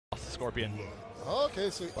Scorpion. Oh, okay,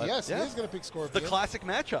 so But, yes, yeah. he is going to pick Scorpion. The classic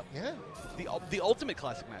matchup. Yeah. The ultimate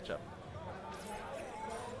classic matchup.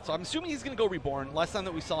 So I'm assuming he's going to go Reborn. Last time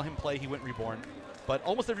that we saw him play, he went Reborn. But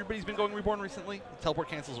almost everybody's been going Reborn recently. The teleport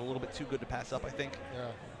cancels are a little bit too good to pass up, I think. Yeah.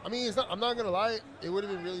 I mean, it's not, I'm not going to lie. It would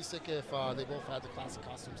have been really sick if they both had the classic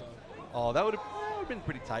costumes on. Oh, that would have been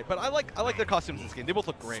pretty tight. But I like their costumes in this game. They both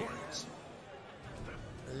look great.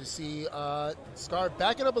 And you see Scar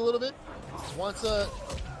backing up a little bit. Just wants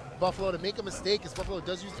Buffalo to make a mistake, as Buffalo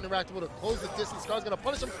does use Interactable to close the distance. Scar's going to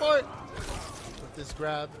punish him for it with this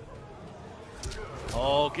grab.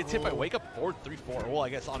 Oh, gets hit by wake up forward 3-4. Well, I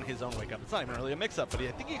guess on his own wake up. It's not even really a mix up, but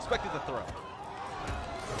I think he expected the throw.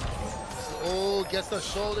 Oh, gets the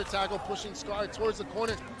shoulder tackle, pushing Scar towards the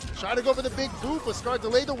corner. Try to go for the big boot, but Scar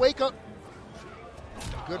delayed the wake up.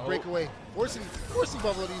 Good breakaway, forcing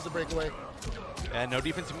Buffalo to use the breakaway. And no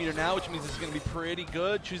defensive meter now, which means it's going to be pretty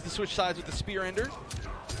good. Choose to switch sides with the spear ender.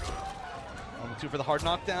 1-2 for the hard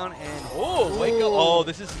knockdown, and wake up. Oh,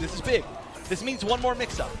 this is big. This means one more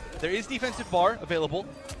mix-up. There is defensive bar available.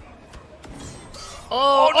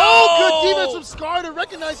 Oh, good defense from Scar to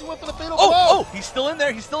recognize he went for the fatal blow. Oh, he's still in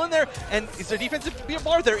there. He's still in there. And is there defensive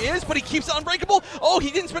bar? There is, but he keeps it unbreakable. Oh,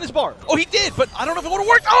 he didn't spin his bar. Oh, he did, but I don't know if it would have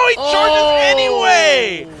worked. Oh, he charges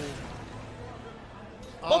anyway.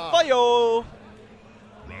 Buffalo.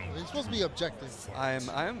 He's supposed to be objective. I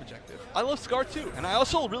am objective. I love Scar too, and I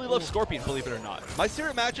also really love Scorpion, believe it or not. My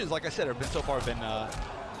favorite matches, like I said, have been so far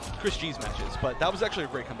Chris G's matches, but that was actually a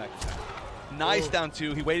great comeback. Nice down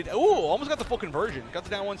two. He waited. Ooh, almost got the full conversion. Got the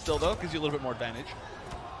down one still, though. Gives you a little bit more advantage.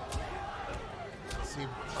 See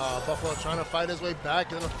Buffalo trying to fight his way back.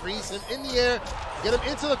 Going to freeze him in the air. Get him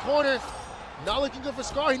into the corner. Not looking good for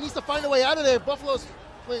Scar. He needs to find a way out of there. Buffalo's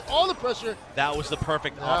playing all the pressure. That was the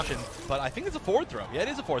perfect option, but I think it's a forward throw. Yeah, it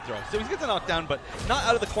is a forward throw. So he gets a knockdown, but not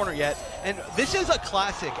out of the corner yet. And this is a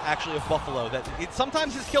classic, actually, of Buffalo. That it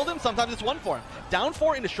sometimes has killed him, sometimes it's won for him. Down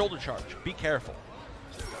 4 into shoulder charge. Be careful.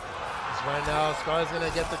 Right now, Scar's going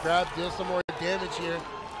to get the grab, deal some more damage here.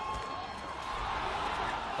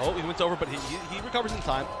 Oh, he went over, but he recovers in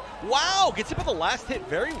time. Wow, gets hit by the last hit.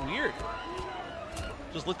 Very weird.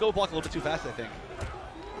 Just let go block a little bit too fast, I think.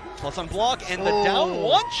 Plus on block, and the down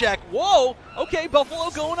one check. Whoa, okay,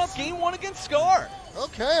 Buffalo going up game 1 against Scar.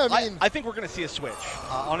 Okay, I mean, I think we're going to see a switch.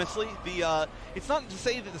 Honestly, it's not to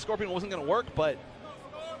say that the Scorpion wasn't going to work, but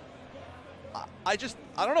I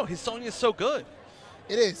don't know. His Sonya is so good.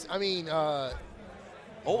 It is. I mean,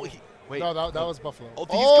 wait. No, that was Buffalo. Oh,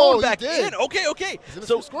 he's going back in. Okay.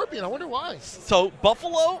 So Scorpion, I wonder why. So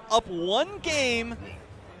Buffalo up 1 game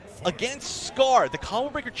against Scar, the Combo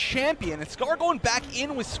Breaker champion, and Scar going back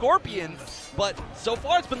in with Scorpion. But so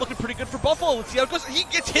far, it's been looking pretty good for Buffalo. Let's see how it goes. He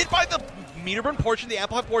gets hit by the meter burn portion, the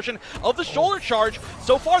amplified portion of the shoulder charge.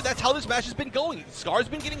 So far, that's how this match has been going. Scar's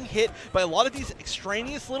been getting hit by a lot of these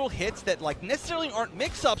extraneous little hits that necessarily aren't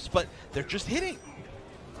mix-ups, but they're just hitting.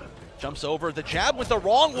 Jumps over. The jab went the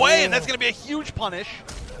wrong way, and that's going to be a huge punish.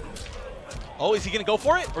 Oh, is he going to go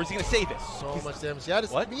for it, or is he going to save it? So much damage. Yeah,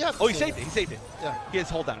 what? Oh, he saved it. He saved it. Yeah. He has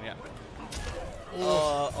hold down, yeah.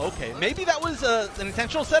 Okay, maybe that was an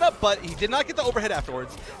intentional setup, but he did not get the overhead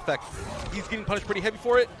afterwards. In fact, he's getting punished pretty heavy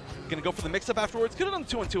for it. Going to go for the mix-up afterwards. Could have done the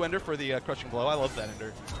 2-on-2 ender for the crushing blow. I love that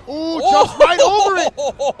ender. Jumps right over it.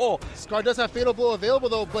 Scar does have fatal blow available,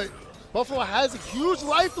 though, but Buffalo has a huge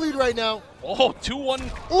life lead right now.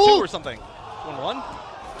 2-1-2 or something. 1-1.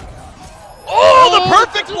 The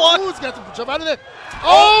perfect block. He's got to jump out of there.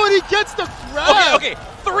 And he gets the grab. Okay.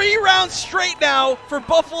 3 rounds straight now for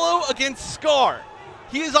Buffalo against Scar.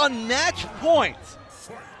 He is on match point.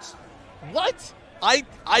 What? I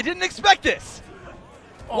didn't expect this.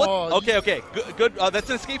 What? Okay. Good. That's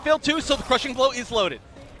an escape fail too, so the crushing blow is loaded.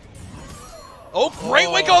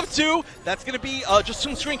 Great wake up 2. That's going to be just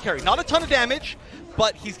some screen carry. Not a ton of damage,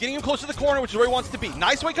 but he's getting him close to the corner, which is where he wants to be.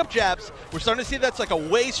 Nice wake up jabs. We're starting to see that's like a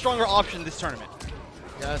way stronger option this tournament.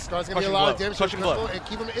 Yeah, Scar's going to be a lot of damage and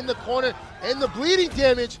keep him in the corner. And the bleeding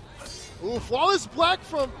damage. Flawless block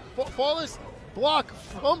from Buffalo.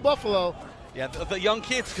 Yeah, the young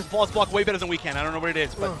kids can flawless block way better than we can. I don't know what it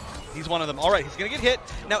is, but he's one of them. All right, he's going to get hit.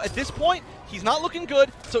 Now, at this point, he's not looking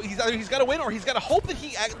good, so either he's got to win or he's got to hope that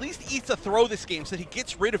he at least eats a throw this game so that he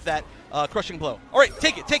gets rid of that crushing blow. All right,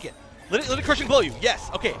 take it. Let it crushing blow you.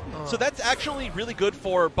 Yes, okay. So that's actually really good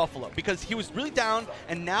for Buffalo because he was really down,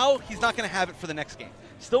 and now he's not going to have it for the next game.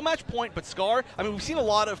 Still match point, but Scar, I mean, we've seen a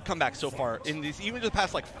lot of comebacks so far in these, even the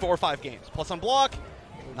past like 4 or 5 games. Plus on block.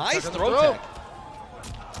 Nice throw tech.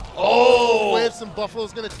 Whiffs, and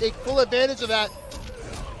Buffalo's going to take full advantage of that.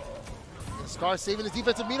 And Scar saving his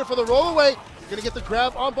defensive meter for the roll away. Going to get the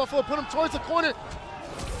grab on Buffalo, put him towards the corner.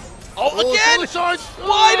 Oh, again! Shoulder charge!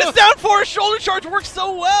 Why does down four shoulder charge work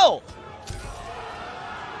so well?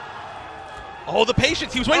 Oh, the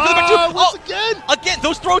patience. He was waiting for the back two. Once again! Again,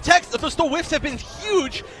 those throw whiffs have been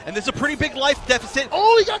huge, and there's a pretty big life deficit.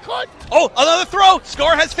 Oh, he got caught! Oh, another throw.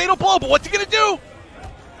 Scar has fatal blow, but what's he going to do?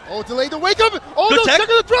 Oh, delayed the wake up! Oh, Good no, tech. check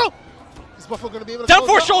on the throw! Is Buffalo going to be able to Down close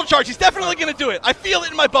four up? shoulder charge. He's definitely going to do it. I feel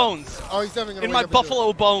it in my bones. Oh, he's definitely going to In my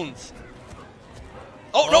Buffalo bones.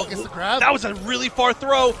 Oh, Oh, no. gets the grab. That was a really far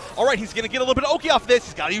throw. All right, he's going to get a little bit of Oki off this.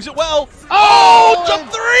 He's got to use it well. Oh,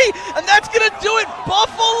 Jump three! And that's going to do it.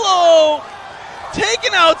 Buffalo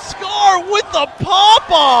taking out Scar with the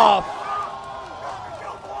pop-off.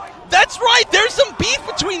 That's right. There's some beef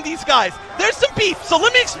between these guys. There's some beef. So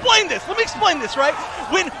let me explain this. Right?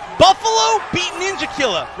 When Buffalo beat Ninja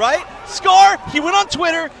Killer, right? Scar, he went on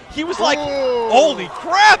Twitter. He was like, holy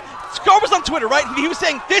crap. Scar was on Twitter, right? He was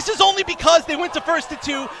saying this is only because they went to first to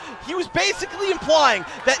two. He was basically implying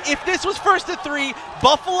that if this was first to three,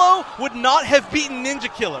 Buffalo would not have beaten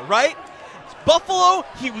Ninja Killer, right? Buffalo,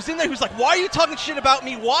 he was in there, he was like, why are you talking shit about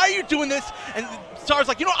me? Why are you doing this? And Star's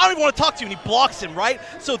like, you know, I don't even want to talk to you, and he blocks him, right?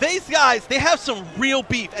 So these guys, they have some real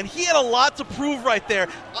beef, and he had a lot to prove right there.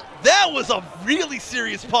 That was a really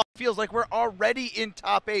serious pop. Feels like we're already in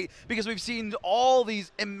top 8 because we've seen all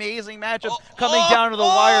these amazing matchups coming down to the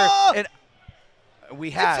wire, and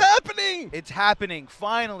we have. It's happening! It's happening,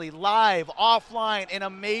 finally, live, offline, in a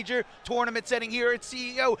major tournament setting here at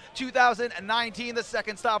CEO 2019, the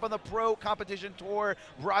second stop on the Pro Competition Tour,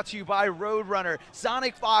 brought to you by Roadrunner.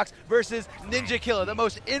 SonicFox versus Ninja Killer, the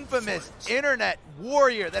most infamous internet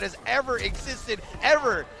warrior that has ever existed,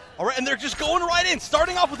 ever. All right, and they're just going right in,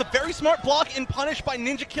 starting off with a very smart block and punish by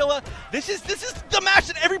Ninja Killer. This is the match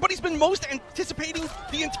that everybody's been most anticipating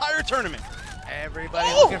the entire tournament. Everybody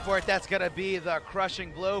looking for it. That's going to be the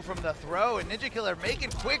crushing blow from the throw. And Ninja Killer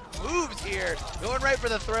making quick moves here. Going right for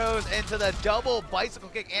the throws into the double bicycle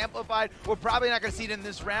kick amplified. We're probably not going to see it in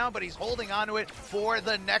this round, but he's holding on to it for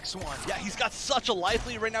the next one. Yeah, he's got such a life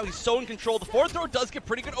lead right now. He's so in control. The forward throw does get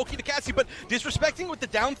pretty good Oki to Cassie, but disrespecting with the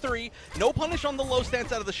down three. No punish on the low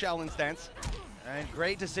stance out of the Shaolin stance. And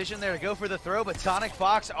great decision there to go for the throw, but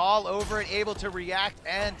SonicFox all over it, able to react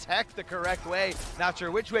and tech the correct way. Not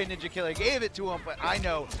sure which way Ninja Killer gave it to him, but I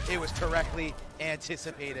know it was correctly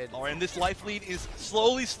anticipated. All right, and this life lead is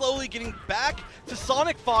slowly getting back to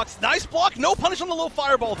SonicFox. Nice block, no punish on the low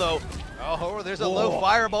fireball though. Oh, there's a low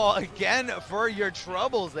fireball again for your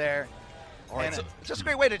troubles there. All right, and so just a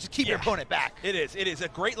great way to just keep your opponent back. It is a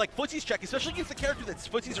great like footsies check, especially against the character that's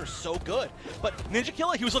footsies are so good. But Ninja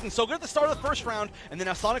Killer, he was looking so good at the start of the first round, and then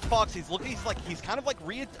now SonicFox, he's kind of like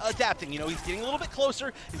readapting. You know, he's getting a little bit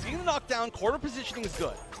closer. He's getting the knockdown. Corner positioning is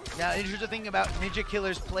good. Now, interesting thing about Ninja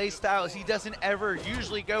Killer's play style is he doesn't ever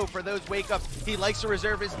usually go for those wake ups. He likes to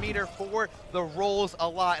reserve his meter for the rolls a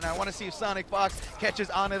lot, and I want to see if SonicFox catches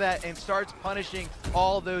onto that and starts punishing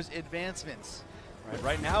all those advancements.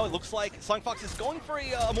 Right now, it looks like SonicFox is going for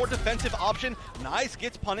a more defensive option. Nice,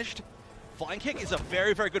 gets punished. Flying kick is a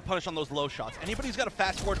very good punish on those low shots. Anybody who's got a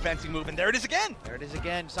fast forward advancing move, and there it is again. There it is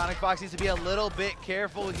again. SonicFox needs to be a little bit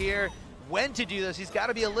careful here when to do this. He's got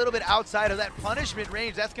to be a little bit outside of that punishment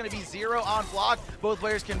range. That's going to be 0 on block. Both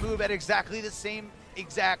players can move at exactly the same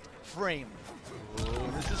exact frame.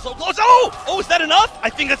 Ooh, this is so close. Oh, is that enough? I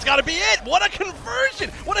think that's got to be it. What a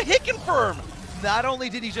conversion. What a hit confirm. Not only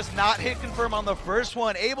did he just not hit confirm on the first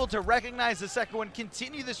one, able to recognize the second one,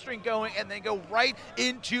 continue the string going, and then go right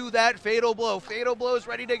into that fatal blow. Fatal blow is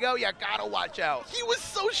ready to go. You gotta watch out. He was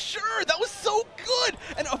so sure. That was so good.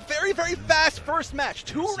 And a very fast first match.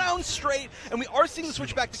 2 rounds straight, and we are seeing the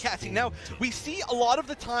switch back to Cassie. Now, we see a lot of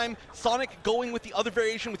the time Sonic going with the other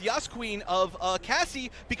variation with Yas Queen of Cassie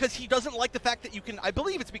because he doesn't like the fact that you can, I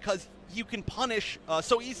believe it's because you can punish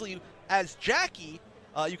so easily as Jackie.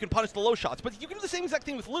 You can punish the low shots, but you can do the same exact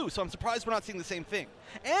thing with Lou, so I'm surprised we're not seeing the same thing.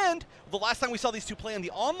 And the last time we saw these two play in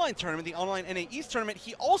the online tournament, the online NA East tournament,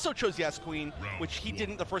 he also chose Yas Queen, which he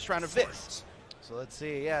didn't the first round of this. So let's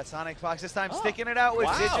see, yeah, SonicFox this time sticking it out with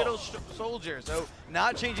Digital Soldier, so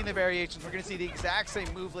not changing the variations. We're going to see the exact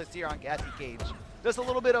same move list here on Cassie Cage. Just a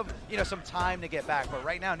little bit of, some time to get back. But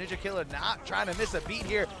right now, Ninja Killer not trying to miss a beat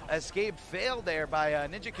here. Escape failed there by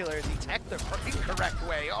Ninja Killer as he teched the incorrect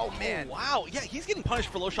way. Oh, man. Oh, wow. Yeah, he's getting punished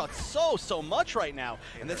for low shots so much right now.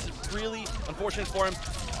 And this is really unfortunate for him.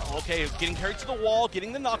 Okay, getting carried to the wall,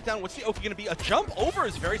 getting the knockdown. What's the Oki going to be? A jump over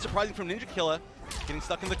is very surprising from Ninja Killer. Getting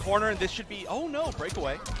stuck in the corner, and this should be, oh no,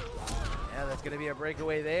 breakaway. Yeah, that's going to be a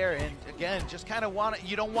breakaway there. And again, just kind of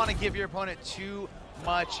you don't want to give your opponent too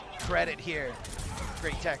much credit here.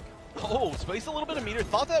 Great tech. Oh, spaced a little bit of meter.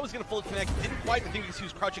 Thought that was going to fully connect. Didn't quite. I think he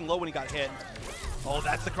was crouching low when he got hit. Oh,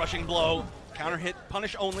 that's the crushing blow. Counter hit,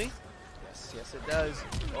 punish only. Yes, it does.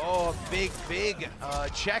 Oh, a big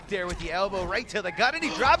check there with the elbow right to the gut, and he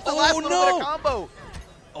drops the last little bit of combo.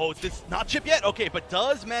 Oh, this not chip yet? Okay, but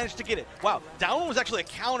does manage to get it. Wow, down was actually a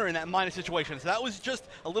counter in that minus situation, so that was just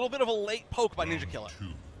a little bit of a late poke by Ninja Killer.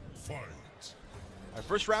 Our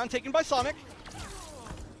first round taken by Sonic.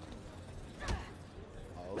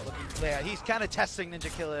 Yeah, he's kind of testing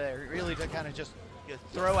Ninja Killer there, really to kind of just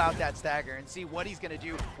throw out that stagger and see what he's going to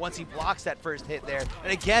do once he blocks that first hit there.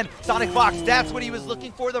 And again, SonicFox, that's what he was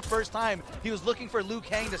looking for the first time. He was looking for Liu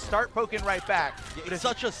Kang to start poking right back. Yeah, it's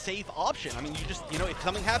such a safe option. I mean, you just, if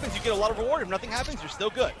something happens, you get a lot of reward. If nothing happens, you're still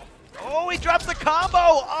good. Oh, he drops the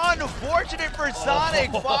combo! Unfortunate for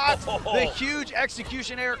SonicFox. The huge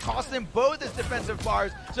execution error cost him both his defensive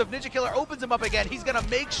bars. So if Ninja Killer opens him up again, he's going to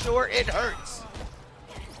make sure it hurts.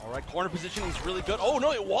 All right, corner position is really good. Oh,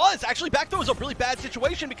 no, it was. Actually, back throw was a really bad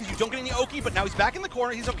situation because you don't get any Oki, but now he's back in the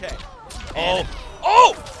corner. He's okay.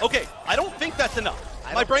 Okay. I don't think that's enough.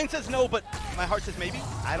 My brain says no, but my heart says maybe.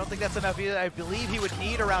 I don't think that's enough either. I believe he would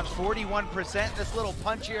need around 41%. This little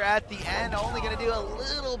punch here at the end only going to do a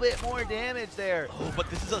little bit more damage there. Oh, but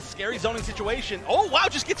this is a scary zoning situation. Oh, wow,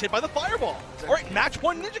 just gets hit by the fireball. All right, match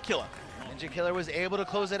point Ninja Killer. Ninja Killer was able to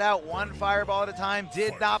close it out one fireball at a time,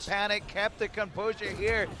 did not panic, kept the composure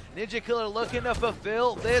here. Ninja Killer looking to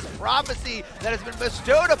fulfill this prophecy that has been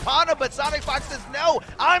bestowed upon him, but SonicFox says, no,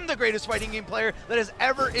 I'm the greatest fighting game player that has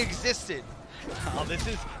ever existed. Oh,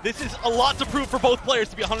 this is a lot to prove for both players,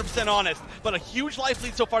 to be 100% honest, but a huge life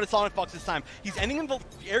lead so far to SonicFox this time. He's ending in the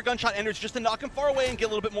air gunshot enders just to knock him far away and get a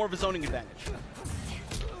little bit more of a zoning advantage.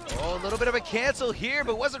 Oh, a little bit of a cancel here,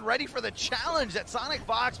 but wasn't ready for the challenge that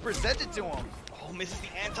SonicFox presented to him. Oh, misses the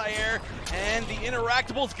anti-air, and the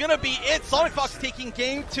interactable is gonna be it. SonicFox taking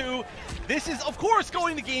game 2. This is, of course,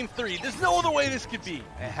 going to game 3. There's no other way this could be.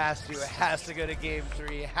 It has to go to game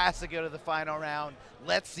 3. It has to go to the final round.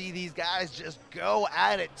 Let's see these guys just go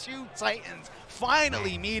at it. Two Titans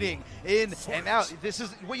finally meeting in, and now this is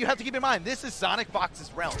what you have to keep in mind. This is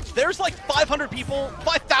SonicFox's realm. There's like 500 people,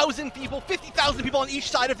 5,000 people, 50,000 people on each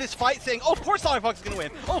side of this fight saying, oh, of course SonicFox is going to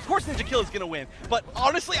win. Oh, of course Ninja Killer is going to win. But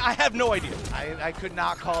honestly, I have no idea. I could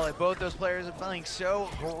not call it. Both those players are playing so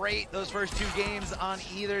great those first two games on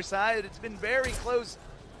either side. It's been very close.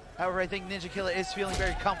 However, I think Ninja Killer is feeling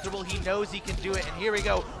very comfortable. He knows he can do it, and here we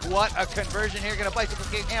go. What a conversion here. Gonna bicycle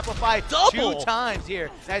kick, amplify double 2 times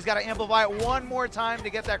here. Now he's got to amplify it one more time to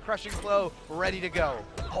get that crushing blow ready to go.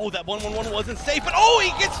 Oh, that 1-1-1 wasn't safe, but oh,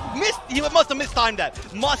 he gets missed. He must have mistimed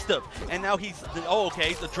that. Must have. And now he's,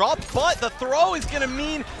 okay, the drop, but the throw is gonna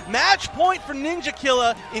mean match point for Ninja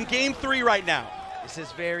Killer in game 3 right now. This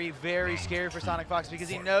is very, very scary for SonicFox because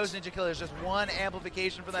he knows Ninja Killer is just one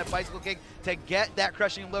amplification from that bicycle kick to get that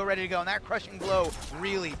crushing blow ready to go, and that crushing blow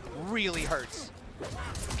really, really hurts.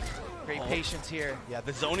 Great patience here. Yeah,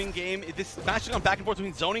 the zoning game, this match has gone back and forth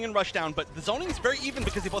between zoning and rushdown, but the zoning is very even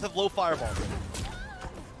because they both have low fireballs.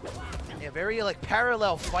 Yeah, very like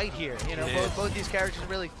parallel fight here. You know, both these characters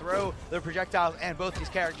really throw their projectiles, and both these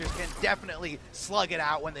characters can definitely slug it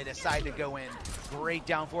out when they decide to go in. Great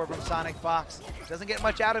down forward from SonicFox. Doesn't get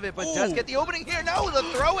much out of it, but does get the opening here. No, the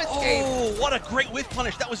throw escape. Oh, what a great whiff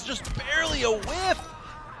punish. That was just barely a whiff.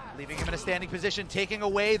 Leaving him in a standing position, taking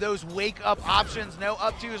away those wake-up options. No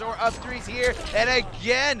up twos or up threes here. And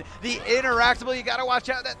again, the interactable. You got to watch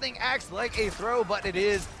out. That thing acts like a throw, but it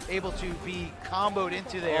is able to be comboed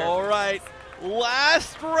into there. All right.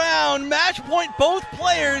 Last round. Match point, both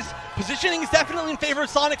players. Positioning is definitely in favor of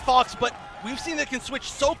SonicFox, but we've seen that it can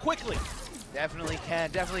switch so quickly. Definitely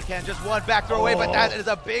can. Just one back throw away, but that is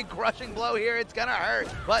a big crushing blow here. It's gonna hurt.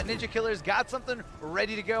 But Ninja Killer's got something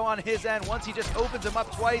ready to go on his end once he just opens him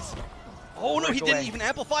up twice. Oh no, he didn't even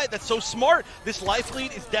amplify it. That's so smart. This life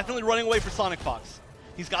lead is definitely running away for SonicFox.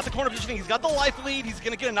 He's got the corner positioning, he's got the life lead, he's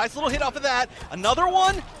gonna get a nice little hit off of that. Another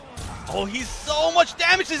one. Oh, he's so much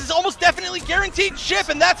damage. This is almost definitely guaranteed chip,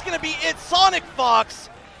 and that's gonna be it. SonicFox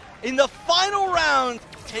in the final round,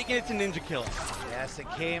 taking it to Ninja Killer. Yes,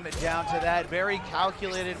 it came down to that. Very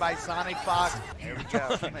calculated by SonicFox. There we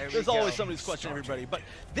go. There's always somebody who's questioning everybody. But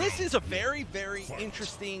this is a very, very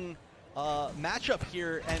interesting matchup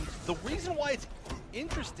here. And the reason why it's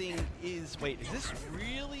interesting is, wait, is this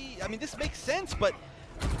really, I mean, this makes sense, but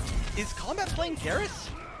is Combat playing Garrus?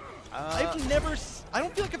 I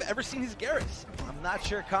don't feel like I've ever seen his Garrus. I'm not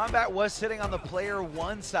sure. Combat was sitting on the player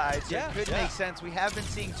 1 side, so it could make sense. We have been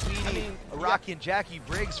seeing Tweedy, Rocky, and Jackie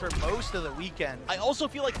Briggs for most of the weekend. I also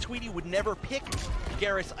feel like Tweedy would never pick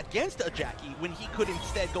Garrus against a Jackie when he could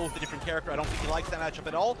instead go with a different character. I don't think he likes that matchup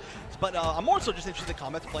at all. But I'm more so just interested that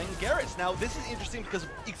Combat's playing Garrus. Now, this is interesting because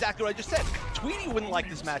exactly what I just said. Tweedy wouldn't like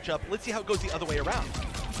this matchup. Let's see how it goes the other way around.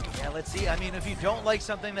 Yeah, let's see. I mean, if you don't like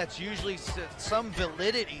something, that's usually some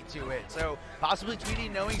validity to it. So possibly Tweedy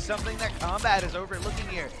knowing something that Combat is overlooking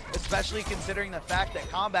here, especially considering the fact that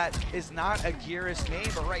Combat is not a Geras main,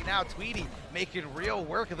 but right now Tweedy making real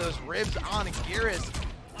work of those ribs on Geras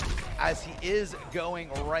as he is going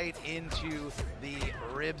right into the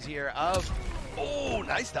ribs here of... Oh,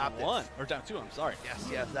 nice stop one. Or down two, I'm sorry.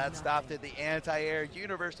 Yes, that stopped it. The anti-air,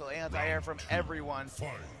 universal anti-air from everyone.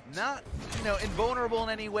 Not, invulnerable in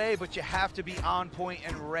any way, but you have to be on point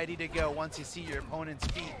and ready to go once you see your opponent's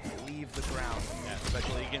feet leave the ground. Yeah,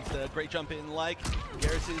 especially against a great jump in like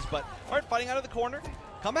Garrus's, but Art fighting out of the corner.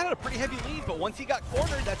 Combat had a pretty heavy lead, but once he got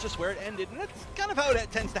cornered, that's just where it ended. And that's kind of how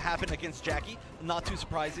it tends to happen against Jackie. Not too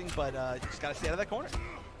surprising, but you just got to stay out of that corner.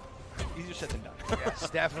 Easier said than done. Yes,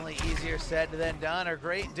 definitely easier said than done. A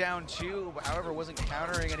great down two, however, wasn't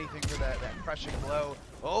countering anything for that crushing blow.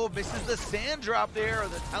 Oh, misses the sand drop there, or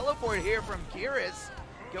the teleport here from Geras.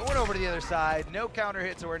 Going over to the other side, no counter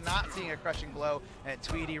hit, so we're not seeing a crushing blow. And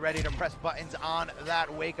Tweedy ready to press buttons on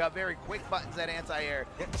that wake up. Very quick buttons at anti-air.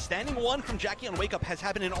 Yeah, standing one from Jackie on wake up has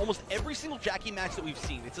happened in almost every single Jackie match that we've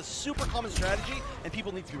seen. It's a super common strategy, and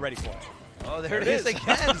people need to be ready for it. Oh, there it is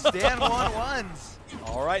again. Stand 1-1s.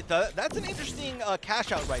 All right, that's an interesting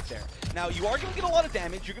cash out right there. Now, you are going to get a lot of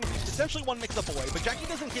damage. You're going to essentially one mix-up away, but Jackie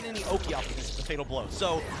doesn't get any Oki off of this, the fatal blow.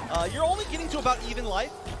 So you're only getting to about even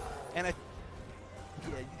life, and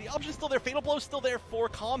the option's still there. Fatal blow's still there for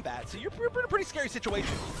Combat, so you're in a pretty scary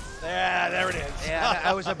situation. Yeah, there it is. Yeah,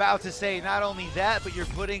 I was about to say, not only that, but you're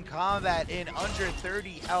putting Combat in under 30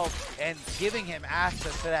 health and giving him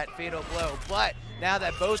access to that fatal blow. But now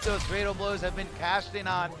that both those fatal blows have been cashed in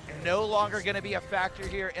on, no longer going to be a factor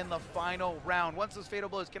here in the final round. Once those fatal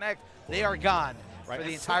blows connect, they are gone. Right, for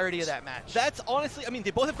the entirety of that match. That's honestly, I mean,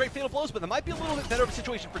 they both have great fatal blows, but there might be a little bit better of a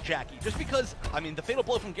situation for Jackie, just because, I mean, the fatal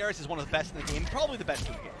blow from Geras is one of the best in the game, probably the best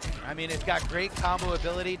in the game. I mean, it's got great combo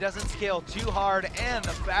ability, doesn't scale too hard, and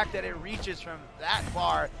the fact that it reaches from that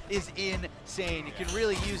far is insane. You can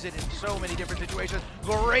really use it in so many different situations.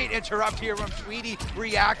 Great interrupt here from Tweedy,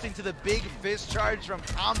 reacting to the big fist charge from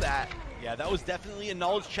Combat. Yeah, that was definitely a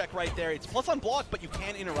knowledge check right there. It's plus on block, but you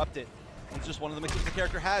can interrupt it. It's just one of the mixes the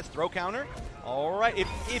character has. Throw counter. All right,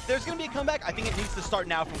 if there's going to be a comeback, I think it needs to start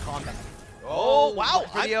now from Combat. Oh, wow.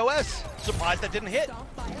 For the OS. Surprised that didn't hit.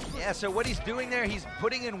 Yeah, so what he's doing there, he's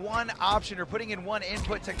putting in one option or putting in one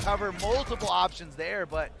input to cover multiple options there,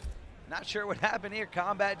 but not sure what happened here.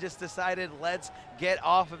 Combat just decided, let's get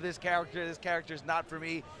off of this character. This character's not for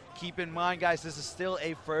me. Keep in mind, guys, this is still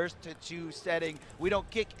a 1st to 2 setting. We don't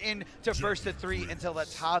kick into 1st to 3 until the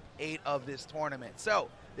top 8 of this tournament. So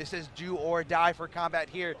this is do or die for Combat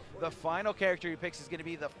here. The final character he picks is going to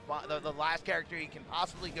be the last character he can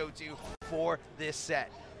possibly go to for this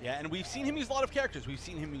set. Yeah, and we've seen him use a lot of characters. We've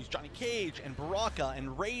seen him use Johnny Cage and Baraka and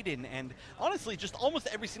Raiden and honestly just almost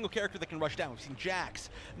every single character that can rush down. We've seen Jax.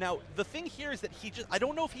 Now, the thing here is that I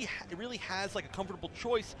don't know if he really has like a comfortable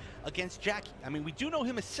choice against Jackie. I mean, we do know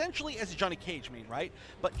him essentially as a Johnny Cage main, right?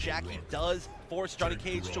 But Jackie does force Johnny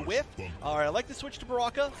Cage to whiff. All right, I like to switch to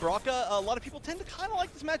Baraka. Baraka, a lot of people tend to kind of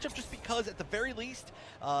like this matchup just because at the very least,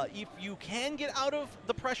 if you can get out of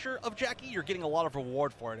the pressure of Jackie, you're getting a lot of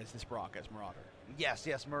reward for it as this Baraka, as Marauder. Yes,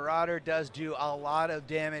 Marauder does do a lot of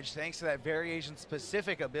damage thanks to that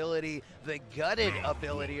variation-specific ability, the gutted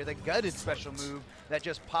ability, or the gutted special move that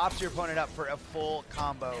just pops your opponent up for a full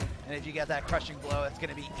combo. And if you get that crushing blow, it's going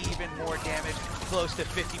to be even more damage, close to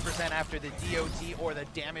 50% after the DOT or the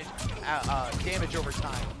damage over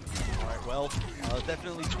time. All right, well,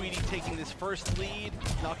 definitely Tweedy taking this first lead,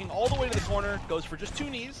 knocking all the way to the corner, goes for just 2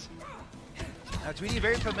 knees. Now, Tweedy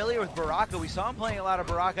very familiar with Baraka. We saw him playing a lot of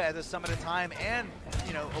Baraka at the Summit of Time and,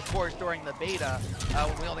 of course, during the beta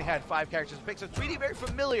when we only had 5 characters to pick. So Tweedy very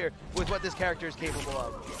familiar with what this character is capable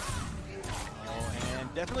of. Oh,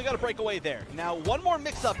 and definitely got to break away there. Now, one more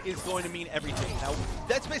mix-up is going to mean everything. Now,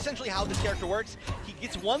 that's essentially how this character works. He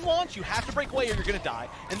gets 1 launch, you have to break away or you're going to die.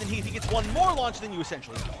 And then if he gets 1 more launch, then you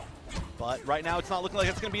essentially die. But right now, it's not looking like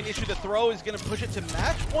it's going to be an issue. The throw is going to push it to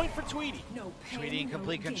match point for Tweedy. Tweedy in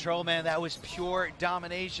complete control, man. That was pure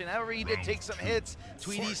domination. However, he did take some hits.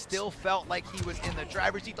 Tweedy still felt like he was in the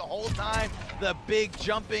driver's seat the whole time. The big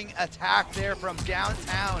jumping attack there from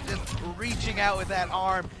downtown, just reaching out with that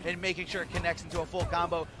arm and making sure it connects into a full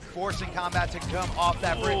combo, forcing Combat to come off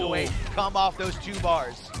that breakaway, come off those 2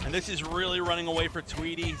 bars. And this is really running away for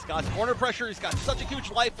Tweedy. He's got corner pressure. He's got such a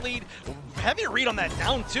huge life lead. Heavy read on that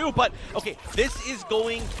down, too. But, okay, this is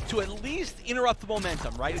going to at least interrupt the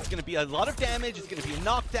momentum, right? It's going to be a lot of damage. It's going to be a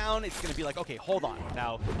knockdown. It's going to be like, okay, hold on.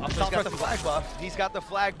 Now, he's got the flag buff. He's got the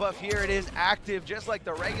flag buff here. It is active, just like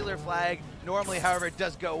the regular flag. Normally, however, it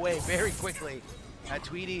does go away very quickly.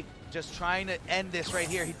 Tweedy just trying to end this right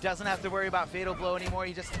here. He doesn't have to worry about Fatal Blow anymore.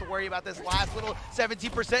 He just has to worry about this last little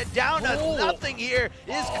 17% down to nothing here.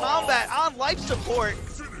 Is Combat on life support.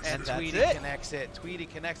 And Tweedy connects it. Tweedy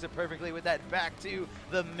connects it perfectly with that back to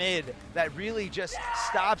the mid that really just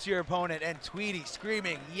stops your opponent. And Tweedy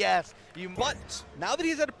screaming, yes, you But now that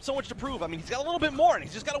he's had so much to prove, I mean, he's got a little bit more, and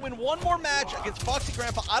he's just got to win one more match against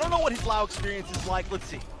FoxyGrampa. I don't know what his Lao experience is like. Let's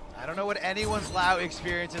see. I don't know what anyone's Lao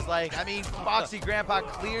experience is like. I mean, FoxyGrampa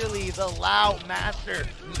clearly the Lao master.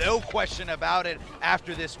 No question about it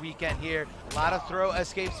after this weekend here. A lot of throw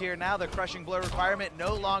escapes here now. The crushing blow requirement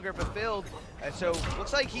no longer fulfilled. And so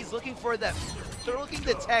looks like he's looking for that, looking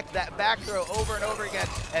to tech that back throw over and over again.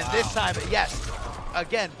 And this time, yes,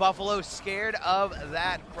 again, Buffalo scared of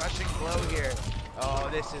that crushing blow here. Oh,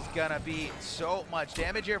 this is gonna be so much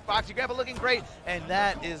damage here. FoxyGrampa looking great, and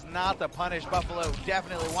that is not the punish Buffalo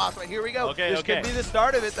definitely wants. But here we go. This could be the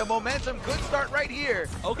start of it. The momentum could start right here.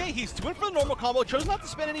 Okay, he's doing for the normal combo. Chose not to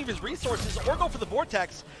spend any of his resources or go for the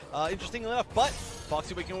Vortex, interestingly enough. But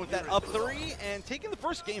Foxy waking with that up 3 and taking the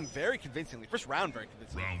first game very convincingly. First round very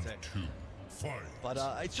convincingly, I'd say. But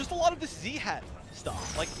it's just a lot of this Z-Hat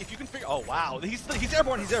stuff. Like, if you can figure, oh wow, he's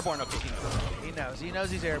airborne, Okay, he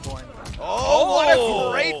knows he's airborne. Oh, what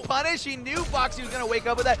a great punish. He knew Foxy was gonna wake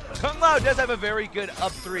up with that. Kung Lao does have a very good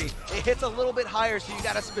up 3. It hits a little bit higher, so you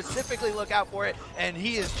gotta specifically look out for it. And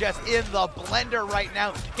he is just in the blender right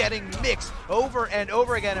now, getting mixed over and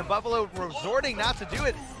over again. And Buffalo resorting not to do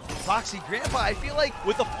it. FoxyGrampa, I feel like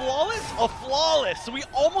with a flawless. So we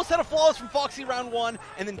almost had a flawless from Foxy round 1,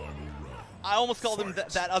 and then I almost called him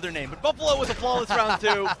that other name, but Buffalo was a flawless round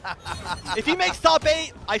 2. If he makes top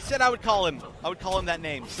 8, I said I would call him that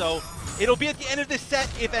name. So it'll be at the end of this set,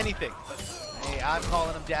 if anything. Hey, I'm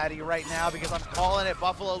calling him Daddy right now because I'm calling it.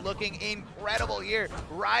 Buffalo looking incredible here,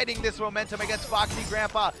 riding this momentum against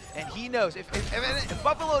FoxyGrampa. And he knows, if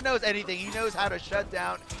Buffalo knows anything, he knows how to shut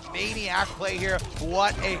down Maniac play here.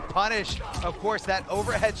 What a punish. Of course, that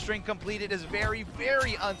overhead string completed is very,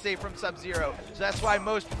 very unsafe from Sub-Zero. So that's why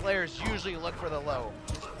most players usually look for the low.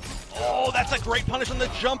 Oh, that's a great punish on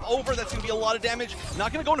the jump over. That's going to be a lot of damage.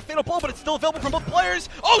 Not going to go into Fatal Blow, but it's still available from both players.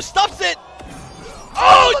 Oh, stuffs it.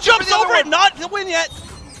 Oh, jumps over it, not to win yet.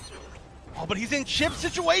 Oh, but he's in chip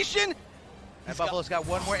situation. And Buffalo's got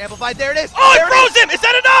one more amplified. There it is. Oh, it froze him. Is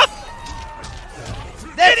that enough?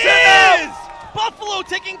 It is. Buffalo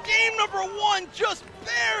taking game number 1 just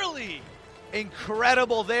barely.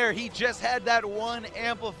 Incredible there. He just had that one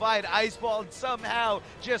amplified ice ball and somehow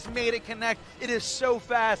just made it connect. It is so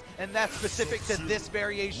fast, and that's specific to this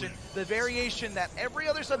variation, the variation that every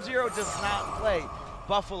other Sub-Zero does not play.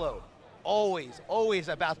 Buffalo, always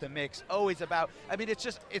about the mix, always about, I mean, it's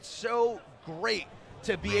so great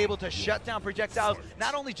to be able to shut down projectiles,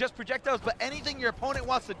 not only just projectiles, but anything your opponent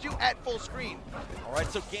wants to do at full screen. All right,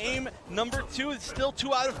 so game number 2 is still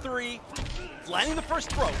 2 out of 3. Landing the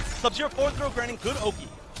first throw. Sub-Zero forward throw, granting good Oki.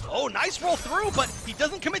 Oh, nice roll through, but he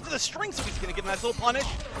doesn't commit to the string, so he's going to get a nice little punish.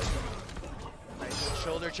 Nice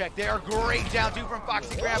shoulder check there. Great down 2 from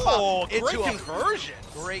FoxyGrampa. Oh, great conversion.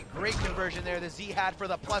 Great conversion there. The Z-Hat for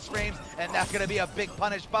the plus frames, and that's going to be a big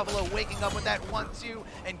punish. Buffalo waking up with that 1-2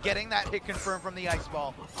 and getting that hit confirmed from the ice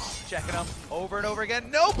ball. Checking him over and over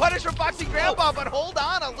again. No punish from FoxyGrampa, but hold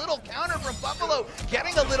on. A little counter from Buffalo,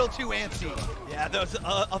 getting a little too antsy. Yeah, there's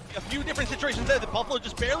a few different situations there that Buffalo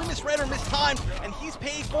just barely misread or mistimed, and he's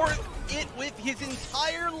paid for it with his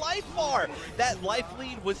entire life bar. That life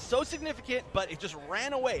lead was so significant, but it just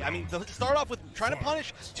ran away. I mean, start off with trying to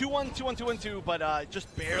punish 2-1, 2-1, 2-1, 2, but just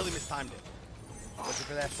barely mistimed it. Looking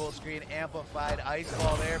for that full screen amplified ice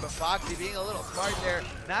ball there, but Foxy being a little smart there.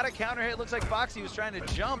 Not a counter hit. Looks like Foxy was trying to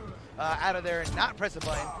jump out of there and not press the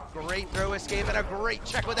button. Great throw escape and a great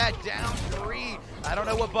check with that down 3. I don't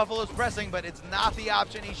know what Buffalo's pressing, but it's not the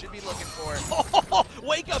option he should be looking for. Oh,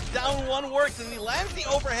 wake up, down 1 works, and he lands the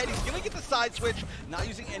overhead. He's going to get the side switch, not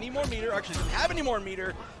using any more meter. Actually, doesn't have any more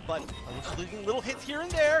meter, but just leaving little hits here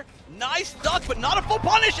and there. Nice duck, but not a full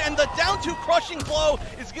punish, and the down 2 crushing blow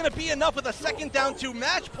is going to be enough with a second down 2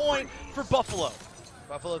 match point for Buffalo.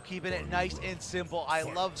 Buffalo keeping it nice and simple. I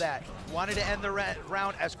love that. Wanted to end the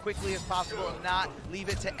round as quickly as possible and not leave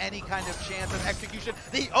it to any kind of chance of execution.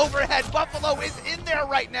 The overhead, Buffalo is in there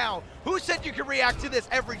right now. Who said you could react to this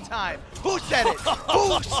every time? Who said it?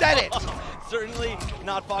 Who said it? Certainly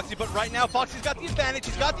not Foxy, but right now Foxy's got the advantage.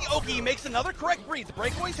 He's got the Oki. He makes another correct read. The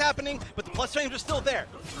breakaway's happening, but the plus frames are still there.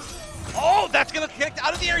 Oh, that's going to connect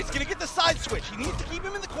out of the air. He's going to get the side switch. He needs to keep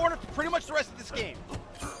him in the corner for pretty much the rest of this game.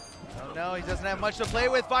 No, he doesn't have much to play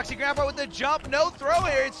with. FoxyGrampa with the jump, no throw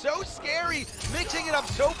here. It's so scary, mixing it up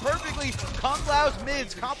so perfectly. Kung Lao's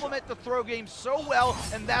mids complement the throw game so well,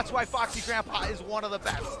 and that's why FoxyGrampa is one of the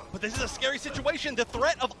best. But this is a scary situation. The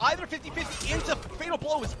threat of either 50-50 into Fatal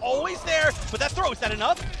Blow is always there, but that throw, is that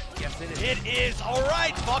enough? Yes, it is. It is. All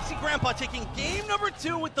right, FoxyGrampa taking game number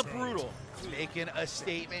 2 with the Brutal. Making a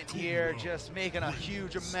statement here, just making a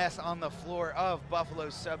huge mess on the floor of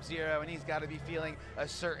Buffalo's Sub-Zero, and he's got to be feeling a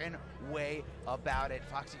certain way about it.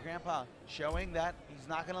 FoxyGrampa showing that he's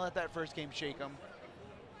not going to let that first game shake him.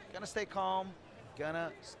 Gonna stay calm,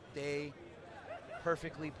 gonna stay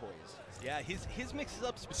perfectly poised. Yeah, his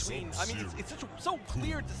mix-ups between, I mean, it's so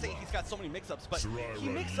clear to say he's got so many mix-ups, but he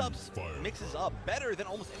mixes up better than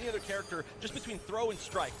almost any other character just between throw and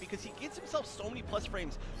strike, because he gets himself so many plus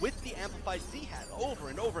frames with the amplified Z-Hat over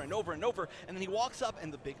and over and over and over, and then he walks up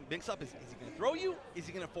and the big mix-up is he going to throw you? Is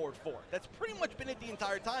he going to forward 4? That's pretty much been it the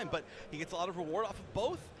entire time, but he gets a lot of reward off of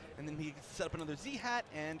both, and then he set up another Z-Hat,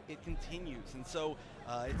 and it continues. And so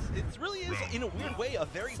it really is, in a weird way, a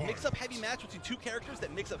very mix-up heavy match between two characters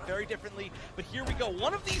that mix up very differently. But here we go.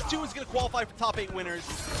 One of these two is going to qualify for top 8 winners.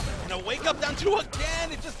 And a wake up down 2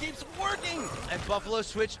 again. It just keeps working. And Buffalo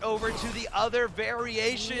switched over to the other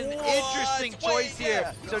variation. Interesting choice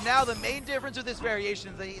here. So now the main difference with this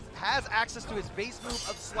variation is that he has access to his base move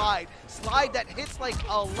of slide. Slide that hits like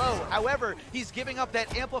a low. However, he's giving up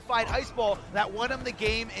that amplified ice ball that won him the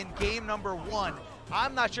game in game number 1.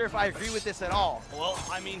 I'm not sure if I agree with this at all. Well,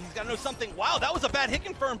 I mean, he's got to know something. Wow, that was a bad hit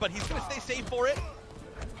confirm, but he's going to stay safe for it.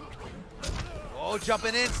 Oh,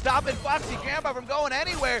 jumping in, stopping FoxyGrampa from going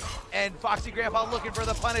anywhere. And FoxyGrampa looking for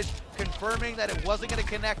the punish, confirming that it wasn't going to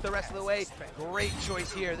connect the rest of the way. Great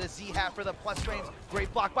choice here. The Z-Hat for the plus frames.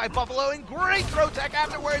 Great block by Buffalo, and great throw tech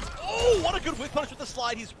afterwards. Oh, what a good whip punish with the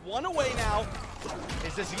slide. He's 1 away now.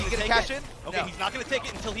 Is this going to cash in? Okay, no. He's not going to take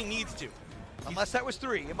it until he needs to. Unless that was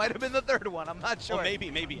 3. It might have been the 3rd one. I'm not sure. Well,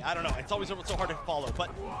 maybe. I don't know. It's always so hard to follow.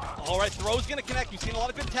 But, all right, throw's going to connect. You've seen a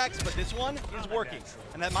lot of good techs, but this one is working.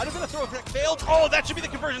 And that might have been a throw that failed. Oh, that should be the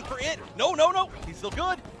conversion for it. No. He's still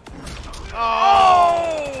good.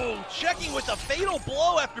 Oh! Checking with a fatal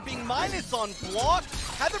blow after being minus on block.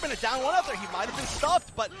 Had there been a down 1 out there, he might have been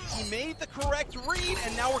stuffed, but he made the correct read,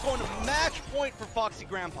 and now we're going to match point for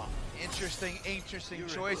FoxyGrampa. Interesting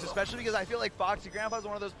choice, especially because I feel like FoxyGrampa is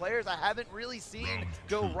one of those players I haven't really seen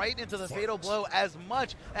go right into the fatal blow as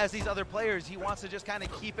much as these other players. He wants to just kind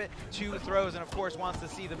of keep it 2 throws, and of course wants to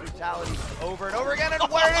see the brutality over and over again, and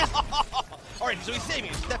where it is. All right, so he's saving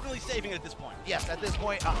it. He's definitely saving it at this point. Yes, at this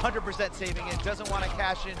point, 100% saving it. Doesn't want to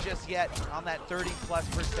cash in just yet on that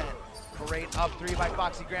 30+%. Great up 3 by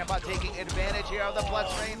FoxyGrampa, taking advantage here of the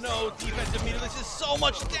plus range. No, defensive meter. This is so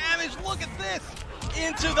much damage. Look at this.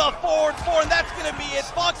 Into the forward 4, and that's going to be it.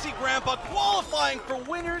 FoxyGrampa qualifying for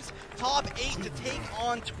winners. Top 8 to take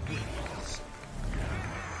on Tweedy.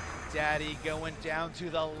 Daddy going down to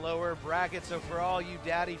the lower bracket. So for all you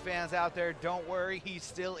Daddy fans out there, don't worry, he's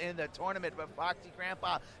still in the tournament, but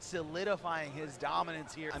FoxyGrampa solidifying his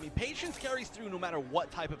dominance here. I mean, patience carries through no matter what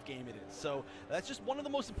type of game it is. So that's just one of the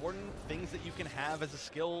most important things that you can have as a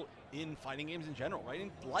skill in fighting games in general, right? In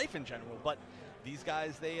life in general. But these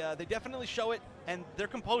guys, they definitely show it, and their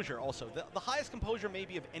composure also. The highest composure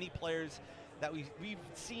maybe of any players that we've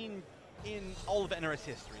seen in all of NRS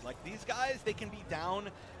history. Like, these guys, they can be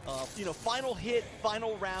down, final hit,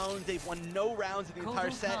 final round. They've won no rounds in the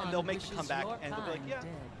entire set, and they'll make the comeback, and they'll be like, yeah,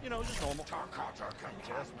 just normal.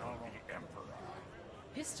 Just normal.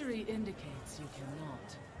 History indicates you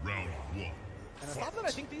cannot. Round 1. And on top of that,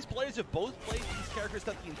 I think these players have both played these characters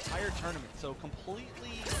throughout the entire tournament, so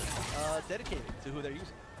completely dedicated to who they're using.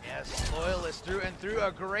 Yes, loyalist through and through.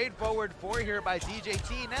 A great forward 4 here by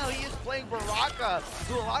DJT. Now he is playing Baraka,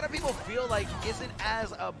 who a lot of people feel like isn't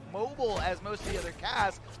as mobile as most of the other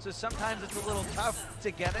casts, so sometimes it's a little tough to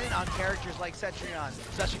get in on characters like Cetrion,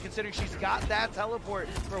 especially considering she's got that teleport.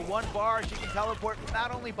 For 1 bar, she can teleport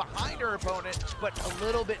not only behind her opponent, but a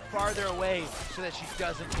little bit farther away so that she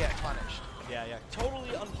doesn't get punished. Yeah, totally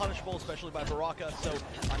unpunishable, especially by Baraka. So,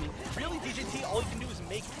 I mean, really, DJT, all he can do is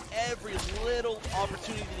make every little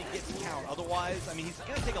opportunity that he gets count. Otherwise, I mean, he's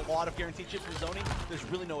going to take a lot of guaranteed chips for zoning. There's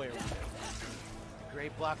really no way around it.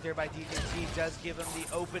 Great block there by DJT. Does give him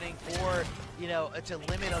the opening for, to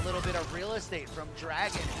limit a little bit of real estate from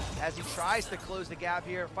Dragon as he tries to close the gap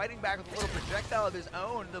here, fighting back with a little projectile of his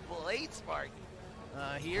own, the Blade Spark.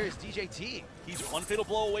 Here is DJT. He's 1 fatal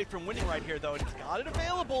blow away from winning right here, though, and he's got it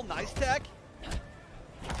available. Nice tech.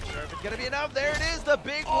 Not sure if it's going to be enough. There it is, the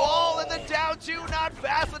big wall and the down 2, not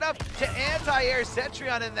fast enough to anti-air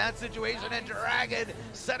Cetrion in that situation, and Dragon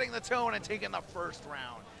setting the tone and taking the first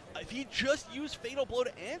round. If he just used Fatal Blow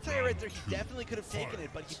to anti-air right there, he definitely could have taken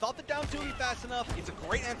it. But he thought the down 2 would be fast enough. It's a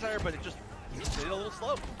great anti-air, but he just did it a little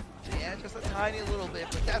slow. Yeah, just a tiny little bit,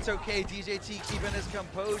 but that's okay. DJT keeping his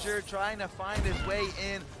composure, trying to find his way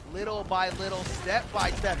in little by little, step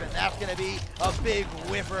by step, and that's going to be a big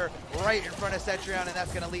whiffer right in front of Cetrion, and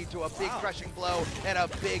that's going to lead to a big crushing blow and a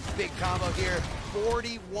big combo here.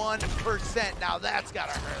 41%. Now that's got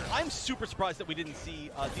to hurt. I'm super surprised that we didn't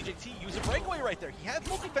see DJT use a breakaway right there. He has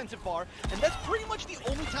full defensive bar, and that's pretty much the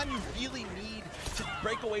only time you really need to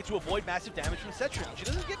break away to avoid massive damage from Cetrion. She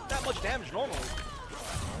doesn't get that much damage normally.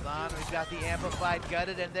 Hold on, we've got the amplified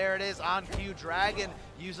gutted, and there it is on cue. Dragon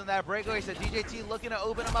using that breakaway. So DJT looking to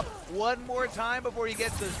open him up one more time before he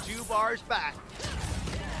gets those 2 bars back.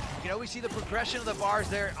 You can always see the progression of the bars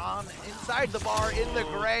there on inside the bar in the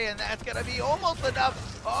gray, and that's gonna be almost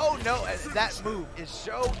enough. Oh no, that move is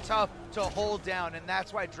so tough to hold down, and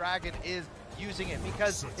that's why Dragon is using it,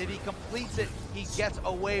 because if he completes it, he gets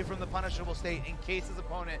away from the punishable state in case his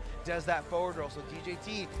opponent does that forward roll. So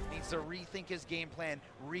DJT needs to rethink his game plan,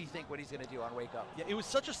 rethink what he's going to do on Wake Up. Yeah, it was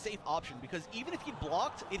such a safe option, because even if he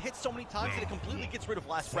blocked, it hits so many times that it completely gets rid of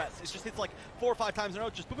last breaths. It just hits like 4 or 5 times in a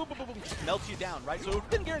row, just boom, boom, boom, boom, boom, just melts you down, right? So it would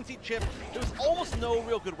have been guaranteed chip. There was almost no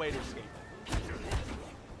real good way to escape.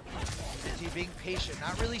 Being patient,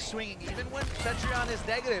 not really swinging, even when Cetrion is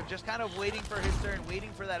negative, just kind of waiting for his turn,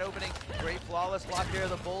 waiting for that opening. Great flawless block there of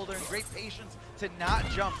the boulder, and great patience to not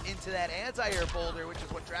jump into that anti-air boulder, which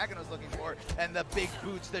is what Dragon was looking for, and the big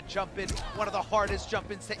boots that jump in, one of the hardest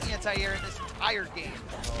jump-ins to anti-air in this entire game.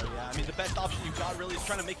 Oh yeah, I mean the best option you've got really is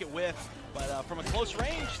trying to make it whiff, but from a close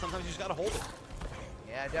range, sometimes you just gotta hold it.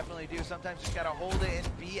 Yeah, definitely do. Sometimes you just gotta hold it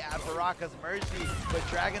and be at Baraka's mercy, but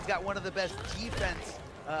Dragon's got one of the best defense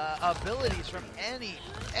abilities from any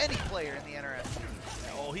player in the NRS.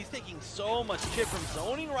 Oh, he's taking so much chip from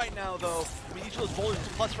zoning right now, though. I mean, each of those boulders is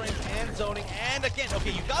plus range and zoning, and again,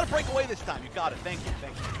 okay, you got to break away this time. You got it. Thank you.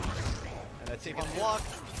 And that's safe on block.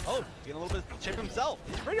 Oh, getting a little bit of chip himself.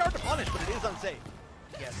 It's pretty hard to punish, but it is unsafe.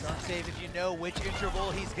 Yes, unsafe if you know which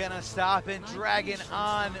interval he's gonna stop, and Dragon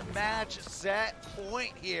on match, set,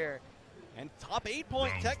 point here. And top 8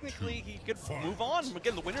 point, technically, he could move on.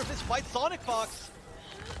 Again, the winner of this fight, SonicFox.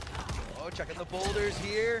 Oh, checking the boulders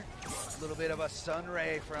here. A little bit of a sun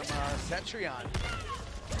ray from Cetrion.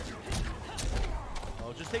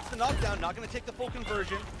 Oh, just takes the knockdown, not going to take the full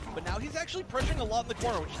conversion. But now he's actually pressuring a lot in the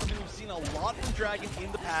corner, which is something we've seen a lot from Dragon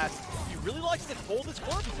in the past. He really likes to hold his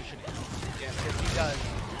corner positioning. Yes, he does.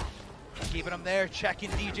 Keeping him there,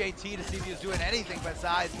 checking DJT to see if he was doing anything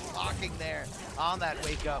besides blocking there on that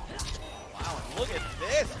Wake Up. Wow, and look at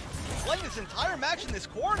this. He's playing this entire match in this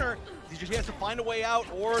corner. He has to find a way out,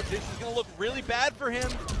 or this is going to look really bad for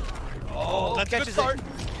him. Oh, that's a good start.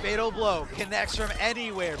 Fatal Blow connects from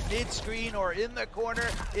anywhere, mid-screen or in the corner.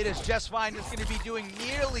 It is just fine. It's going to be doing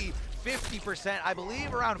nearly 50%, I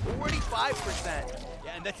believe around 45%.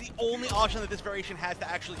 Yeah, and that's the only option that this variation has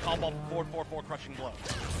to actually combo forward 4-4 crushing blow.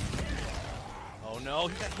 Oh no,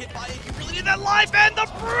 he got hit by it. He really did that live, and the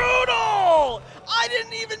brutal! I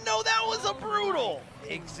didn't even know that was a brutal.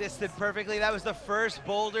 Existed perfectly. That was the first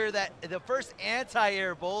boulder the first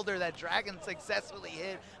anti-air boulder that Dragon successfully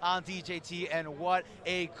hit on DJT, and what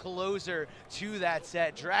a closer to that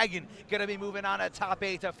set. Dragon gonna be moving on to top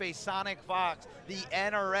 8 to face SonicFox, the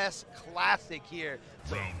NRS Classic here.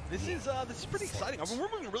 So this is pretty exciting. I mean, we're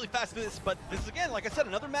moving really fast through this, but this is, again, like I said,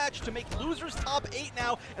 another match to make losers top 8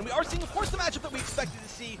 now, and we are seeing, of course, the matchup that we expected to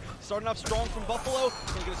see. Starting off strong from Buffalo,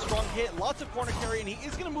 he's gonna get a strong hit, lots of corner carry, and he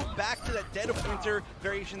is gonna move back to that Dead of Winter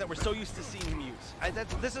variation that we're so used to seeing him use.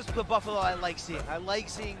 This is the Buffalo I like seeing. I like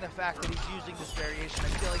seeing the fact that he's using this variation. I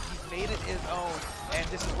feel like he's made it his own, and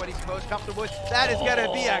this is what he's most comfortable with. That is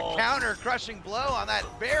gonna be a counter crushing blow on that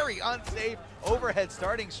very unsafe overhead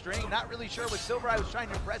starting string. Not really sure what Silvereye was trying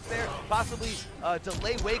to press there. Possibly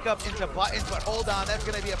delay Wake Up into buttons, but hold on, that's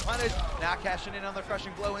going to be a punish. Now cashing in on the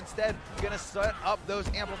crushing blow instead. Going to set up those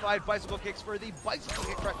amplified bicycle kicks for the bicycle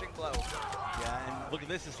kick crushing blow. Yeah, and look at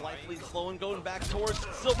this, it's lightly slow and going back towards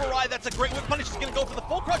Silvereye. That's a great whip punish. He's going to go for the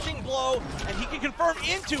full crushing blow, and he can confirm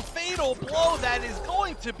into Fatal Blow. That is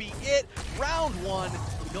going to be it. Round 1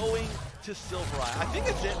 going to Silvereye. I think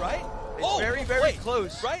it's it, right? It's very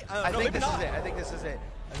close. Right? I think this is it. I think this is it.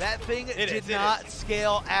 That thing did not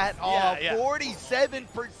scale at all. Yeah.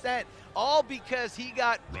 47% all because he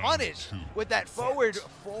got punished with that forward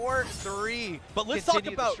 4-3. But let's talk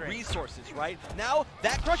about resources, right? Now,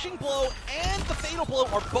 that crushing blow and the fatal blow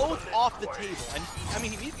are both off the table. And, I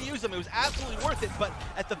mean, he needs to use them. It was absolutely worth it. But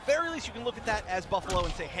at the very least, you can look at that as Buffalo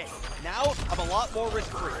and say, hey, now I'm a lot more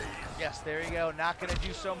risk-free. Yes, there you go. Not going to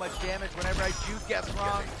do so much damage whenever I do guess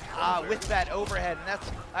wrong with that overhead. And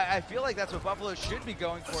that's, I feel like that's what Buffalo should be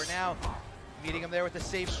going for now. Meeting him there with the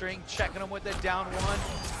safe string, checking him with the down 1.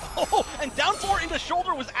 Oh, and down 4 into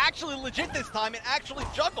shoulder was actually legit this time. It actually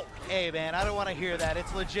juggled. Hey, man, I don't want to hear that.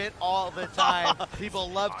 It's legit all the time.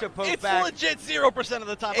 People love to poke back. It's legit 0% of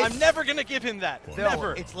the time. I'm never going to give him that. No,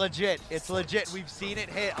 never. It's legit. It's legit. We've seen it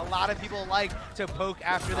hit. A lot of people like to poke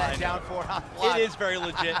after that down 4 on block. It is very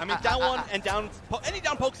legit. I mean, down 1 and any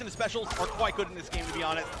down pokes into specials are quite good in this game, to be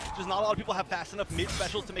honest. Just not a lot of people have fast enough mid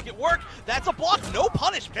specials to make it work. That's a block. No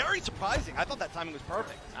punish. Very surprising. I thought that timing was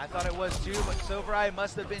perfect. I thought it was too, but Silvereye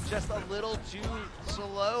must have been just a little too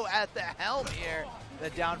slow at the helm here. The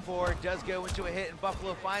down 4 does go into a hit, and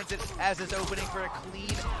Buffalo finds it as his opening for a clean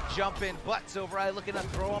jump in. But Silvereye looking to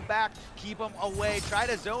throw him back, keep him away, try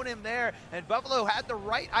to zone him there. And Buffalo had the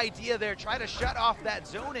right idea there, try to shut off that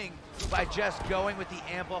zoning by just going with the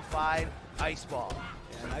amplified ice ball.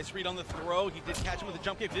 Nice read on the throw. He did catch him with a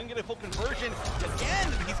jump kick. Didn't get a full conversion.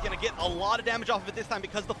 Again, he's going to get a lot of damage off of it this time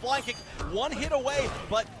because the flying kick, one hit away.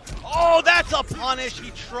 But, oh, that's a punish.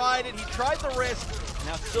 He tried it. He tried the risk.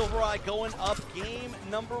 Now Silvereye going up game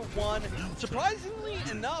number 1. Surprisingly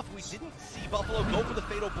enough, we didn't see Buffalo go for the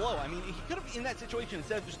fatal blow. I mean, he could have, in that situation,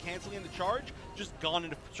 instead of just canceling the charge, just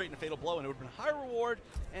gone straight into fatal blow, and it would have been high reward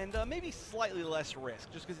and maybe slightly less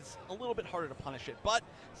risk, just because it's a little bit harder to punish it. But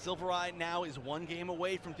Silvereye now is 1 game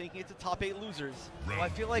away from thinking it's a top 8 losers. Well, I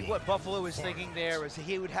feel like what Buffalo was thinking there was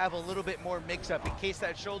he would have a little bit more mix-up in case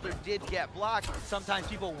that shoulder did get blocked. Sometimes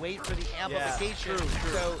people wait for the amplification. Yeah,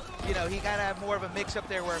 true. So, you know, he got to have more of a mix-up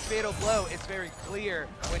there where a fatal blow, it's very clear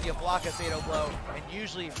when you block a fatal blow and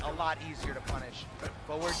usually a lot easier to punish.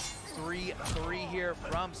 Forward 3-3 here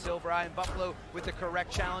from Silvereye, and Buffalo with the correct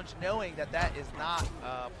challenge, knowing that that is not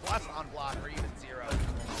plus on block or even 0.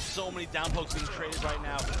 So many down pokes being traded right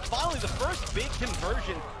now. Finally, the first big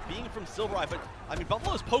conversion being from Silvereye, but I mean,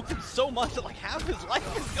 Buffalo's poked him so much that like half his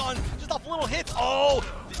life is gone just off little hits. Oh,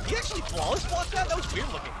 did he actually flawless block that? That was weird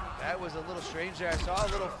looking. That was a little strange there. I saw a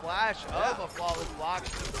little flash of a flawless block,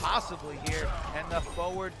 possibly here. And the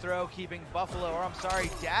forward throw keeping Buffalo, or I'm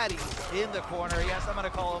sorry, Daddy, in the corner. Yes, I'm going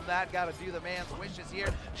to call him that. Got to do the man's wishes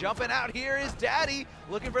here. Jumping out here is Daddy,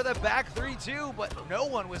 looking for the back 3-2, but no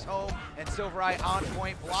one was home. And Silvereye on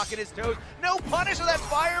point, blocking his toes. No punish with that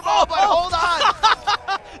fireball, but hold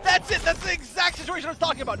on. That's it. That's the exact situation I was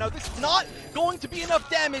talking about. Now, this is not going to be enough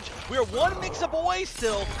damage. We are 1 mix-up away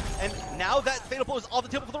still, and now that fatal blow is off the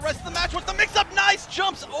table for the rest of the match. What's the mix-up? Nice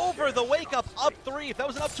jumps over the wake-up, up 3. If that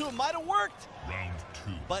was an up 2, it might have worked. Round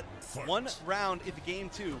 2. But 1 round into game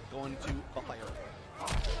 2 going to Buffalo.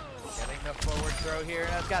 Getting the forward throw here, and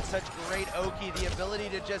that's got such great Oki, the ability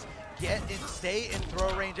to just get and stay in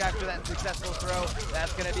throw range after that successful throw.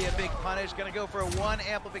 That's going to be a big punish. Going to go for 1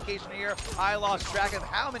 amplification here. I lost track of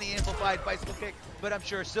how many amplified bicycle kicks, but I'm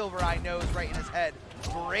sure Silvereye knows right in his head.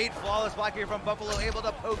 Great flawless block here from Buffalo, able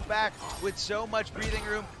to poke back with so much breathing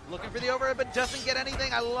room. Looking for the overhead, but doesn't get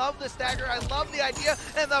anything. I love the stagger. I love the idea.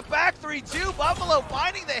 And the back 3-2. Buffalo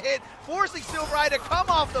finding the hit, forcing Silvereye to come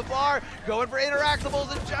off the bar. Going for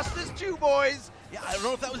interactables and Justice 2, boys. Yeah, I don't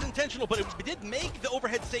know if that was intentional, but it did make the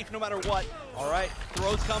overhead safe no matter what. All right,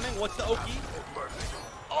 throws coming. What's the Oki?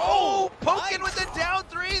 Oh, poking with the down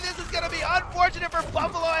 3. This is going to be unfortunate for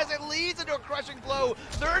Buffalo as it leads into a crushing blow.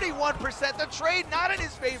 31%. The trade not in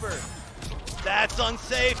his favor. That's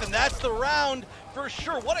unsafe, and that's the round for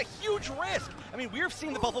sure. What a huge risk. I mean, we've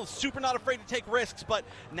seen the Buffalo super not afraid to take risks, but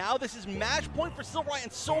now this is match point for Silvereye,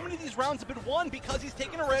 and so many of these rounds have been won because he's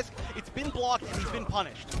taken a risk, it's been blocked, and he's been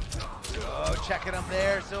punished. Oh, checking him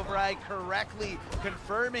there. Silvereye correctly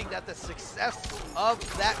confirming that the success of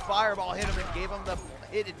that fireball hit him and gave him the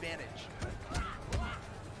hit advantage.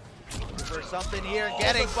 For something here, and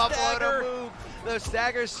getting Buffalo to move. Those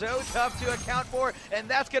staggers so tough to account for, and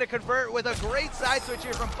that's going to convert with a great side switch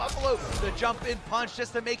here from Buffalo. The jump in punch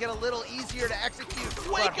just to make it a little easier to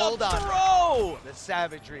execute. Wake hold up on. Throw! The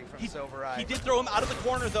savagery from Silvereye. He did throw him out of the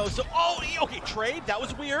corner though, so okay, trade. That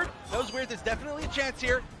was weird. That was weird. There's definitely a chance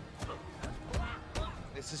here.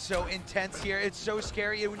 This is so intense here. It's so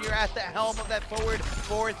scary. And when you're at the helm of that forward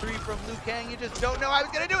 4-3 from Liu Kang, you just don't know how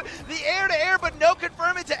he's going to do it. The air-to-air, but no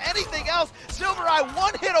confirm it to anything else. Silver Eye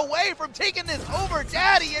one hit away from taking this over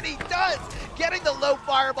Daddy, and he does. Getting the low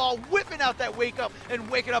fireball, whipping out that wake-up, and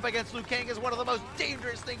waking up against Liu Kang is one of the most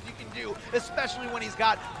dangerous things you can do, especially when he's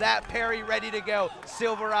got that parry ready to go.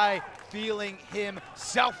 Silver Eye feeling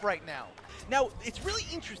himself right now. Now, it's really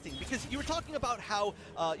interesting because you were talking about how,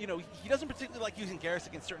 you know, he doesn't particularly like using Garrus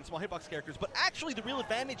against certain small hitbox characters, but actually the real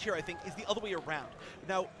advantage here, I think, is the other way around.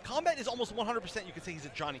 Now, Combat is almost 100% you could say he's a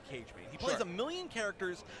Johnny Cage main. He plays a million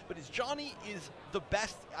characters, but his Johnny is the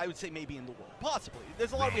best, I would say, maybe in the world. Possibly.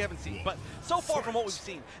 There's a lot we haven't seen, but so far from what we've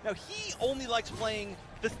seen. Now, he only likes playing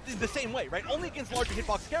the same way, right? Only against larger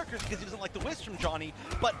hitbox characters because he doesn't like the whiffs from Johnny,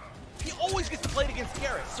 but he always gets to play it against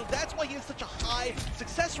Garrus, so that's why he has such a high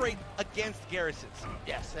success rate against Garrus's.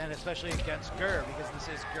 Yes, and especially against Gur, because this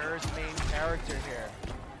is Gur's main character here.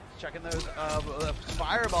 Checking those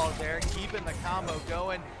fireballs there, keeping the combo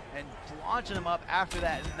going, and launching them up after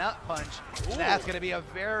that nut punch. That's going to be a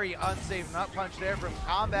very unsafe nut punch there from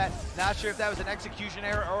Combat. Not sure if that was an execution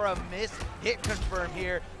error or a miss. Hit confirm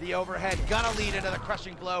here. The overhead gonna lead into the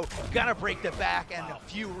crushing blow. Gonna break the back, and a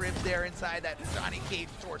few ribs there inside that Johnny Cage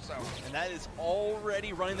torso. And that is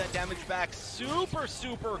already running that damage back super,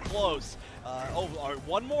 super close.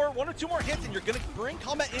 One or two more hits, and you're gonna bring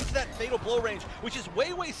Combat into that fatal blow range, which is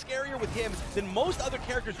way, way scarier with him than most other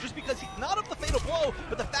characters, just because he's not of the fatal blow,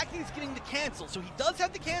 but the fact that he's getting the cancel. So he does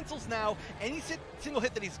have the cancels now. Any single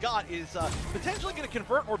hit that he's got is potentially gonna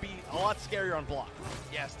convert or be a lot scarier on block.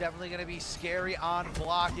 Yes, definitely gonna be scary on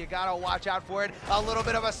block. You gotta watch out for it. A little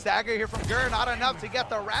bit of a stagger here from Gur, not enough to get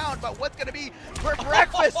the round, but what's gonna be for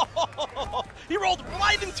breakfast? He rolled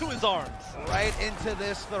right into his arms. Right into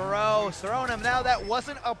this throw, throwing him. Now that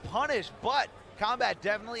wasn't a punish, but Combat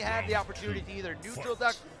definitely had the opportunity to either neutral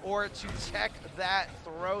duck or to tech that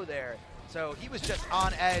throw there. So he was just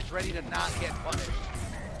on edge, ready to not get punished.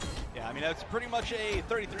 Yeah, I mean, that's pretty much a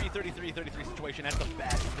 33-33-33 situation at the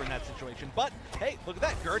best for in that situation. But, hey, look at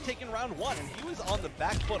that. Gur taking round one, and he was on the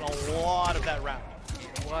back foot a lot of that round.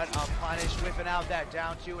 What a punish, whipping out that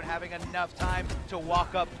down two and having enough time to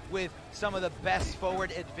walk up with some of the best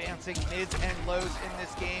forward advancing mids and lows in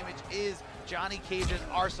this game, which is Johnny Cage's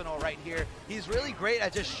arsenal right here. He's really great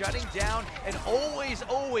at just shutting down and always,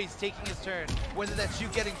 always taking his turn, whether that's you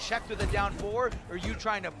getting checked with a down four or you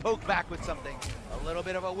trying to poke back with something. A little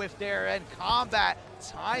bit of a whiff there, and Combat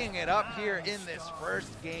tying it up here in this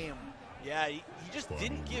first game. Yeah, he just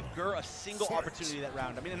didn't give Gur a single opportunity that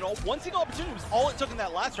round. I mean, one single opportunity was all it took in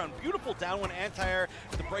that last round. Beautiful down one anti-air.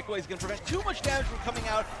 The breakaway is going to prevent too much damage from coming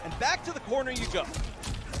out, and back to the corner you go.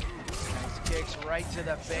 Nice kicks right to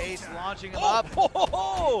the face, launching him up.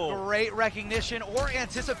 Great recognition or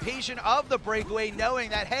anticipation of the breakaway,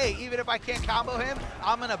 knowing that, hey, even if I can't combo him,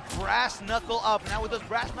 I'm going to brass knuckle up. Now what those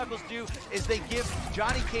brass knuckles do is they give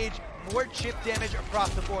Johnny Cage more chip damage across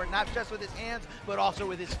the board, not just with his hands, but also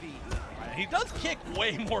with his feet. He does kick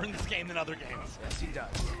way more in this game than other games. Yes, he does.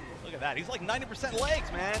 Look at that. He's like 90% legs,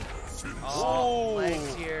 man. Oh,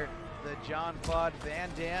 legs here. The John Claude Van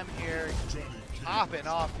Damme here, popping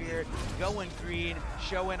off here, going green,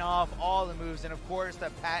 showing off all the moves, and of course the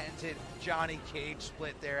patented Johnny Cage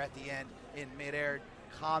split there at the end in midair.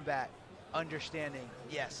 Combat, understanding,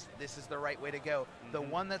 yes, this is the right way to go. The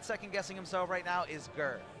one that's second guessing himself right now is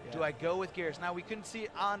Gur. Yeah. Do I go with Garrus? Now we couldn't see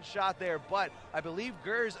it on shot there, but I believe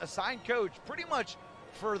Gur's assigned coach pretty much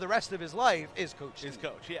for the rest of his life is Coach. His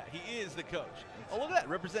coach, yeah, he is the coach. Oh, look at that,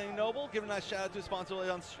 representing Noble, giving a nice shout out to his sponsor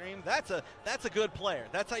on stream. That's a good player.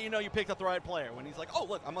 That's how you know you picked up the right player. When he's like, oh,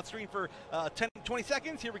 look, I'm on stream for 20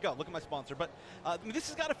 seconds, here we go, look at my sponsor. But I mean, this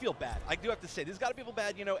has got to feel bad. I do have to say, this has got to feel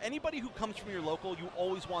bad. You know, anybody who comes from your local, you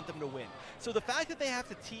always want them to win. So the fact that they have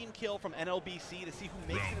to team kill from NLBC to see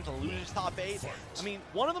who makes it into losers top 8, I mean,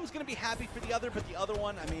 one of them is going to be happy for the other, but the other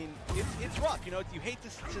one, I mean, it's rough. You know, you hate to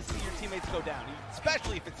see your teammates go down,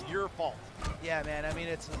 especially if it's your fault. Yeah, man, I mean,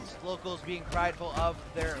 it's locals being prideful of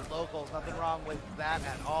their locals. Nothing wrong with that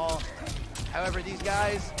at all. However, these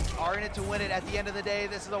guys are in it to win it at the end of the day.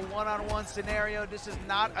 This is a one-on-one scenario. This is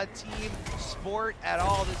not a team sport at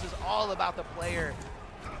all. This is all about the player.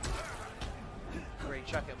 Great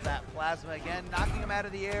chuck of that plasma again, knocking him out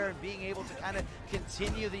of the air and being able to kind of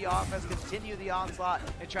continue the offense, continue the onslaught,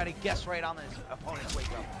 and try to guess right on his opponent's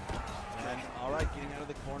wake up. And all right, getting out of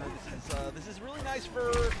the corner. This is really nice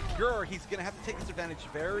for Gur. He's gonna have to take this advantage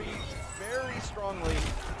very, very strongly.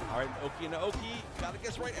 All right, Oki into Oki. Gotta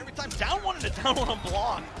guess right every time. Down one and a down one on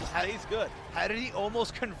block. Stays good. How did he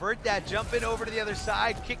almost convert that? Jumping over to the other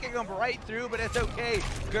side, kicking him right through, but it's okay.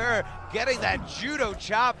 Gur getting that judo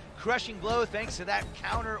chop, crushing blow thanks to that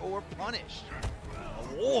counter or punish.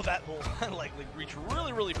 Oh, that will like reach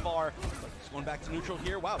really, really far. Just going back to neutral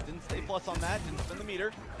here. Wow, didn't stay plus on that. Didn't spin the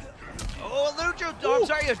meter. Oh, neutral. I'm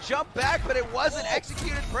sorry, a jump back, but it wasn't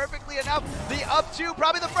executed perfectly enough. The up two,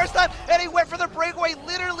 probably the first time, and he went for the breakaway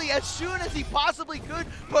literally as soon as he possibly could,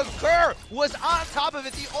 but Gur was on top of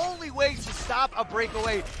it. The only way to stop a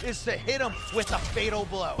breakaway is to hit him with a fatal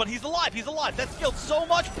blow. But he's alive, he's alive. That scaled so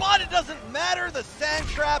much, but it doesn't matter. The sand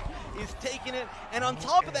trap is taking it, and on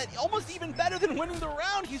top of that, almost even better than winning the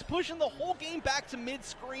round, he's pushing the whole game back to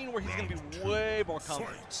mid-screen where he's going to be way more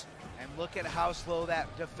confident. And look at how slow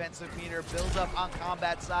that defensive meter builds up on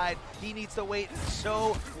combat side. He needs to wait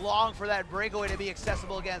so long for that breakaway to be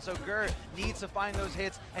accessible again. So Gur needs to find those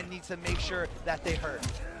hits and needs to make sure that they hurt.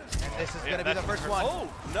 And this is going to be the first one.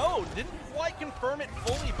 Oh, no, didn't quite confirm it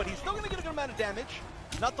fully, but he's still going to get a good amount of damage.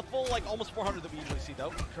 Not the full, like, almost 400 that we usually see,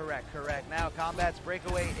 though. Correct. Now combat's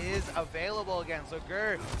breakaway is available again. So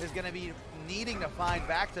Gur is going to be needing to find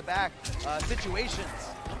back-to-back situations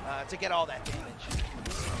to get all that damage.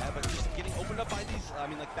 Yeah, but just getting opened up by these, I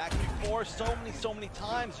mean, like back before so many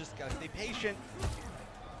times, just gotta stay patient.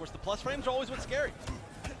 Of course, the plus frames are always what's scary.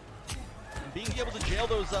 And being able to jail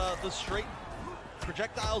those straight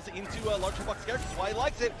projectiles into larger box characters is why he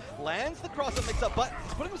likes it. Lands the cross-up mix-up, but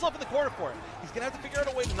he's putting himself in the corner for it. He's gonna have to figure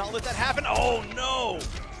out a way to not let that happen. Oh, no!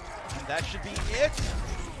 And that should be it.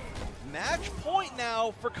 Match point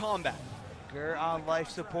now for combat. Gur on life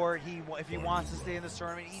support. If he wants to stay in this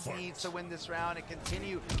tournament, he needs to win this round and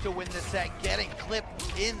continue to win this set. Getting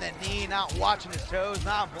clipped in the knee, not watching his toes,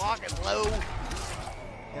 not blocking low.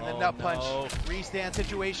 And the nut punch. Restand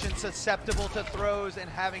situation, susceptible to throws and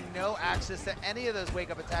having no access to any of those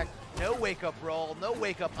wake-up attacks. No wake-up roll, no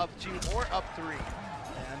wake-up up 2 or up 3.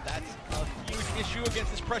 And that's a huge issue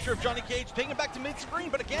against this pressure of Johnny Cage. Taking it back to mid-screen,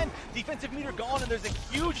 but again, defensive meter gone, and there's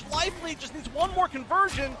a huge life lead. Just needs one more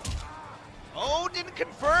conversion. Oh, didn't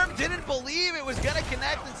confirm, didn't believe it was gonna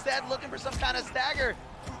connect, instead looking for some kind of stagger.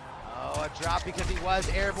 Oh, a drop because he was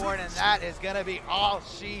airborne, and that is gonna be all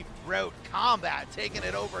she wrote. Combat taking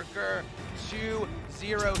it over Gur.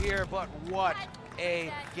 2-0 here, but what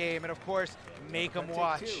a game. And of course, make them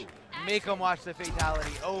watch. Make them watch the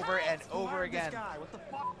fatality over and over again.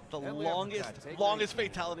 The longest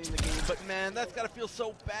fatality in the game, but man, that's gotta feel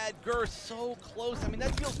so bad. Gur so close. I mean,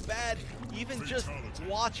 that feels bad even just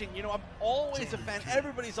watching. You know, I'm always a fan.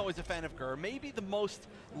 Everybody's always a fan of Gur. Maybe the most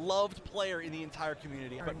loved player in the entire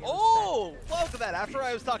community. But oh, look at that. After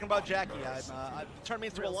I was talking about Jackie, I turned me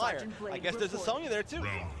into a liar. I guess there's a Sonya there too.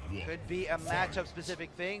 Could be a matchup specific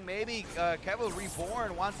thing. Maybe Kevo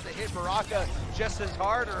Reborn wants to hit Baraka just as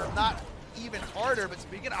hard, or not even harder. But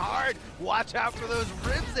speaking of hard, watch out for those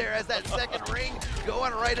ribs there as that second ring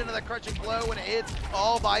going right into the crushing blow when it hits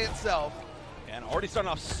all by itself. And already starting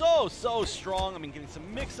off so strong. I mean, getting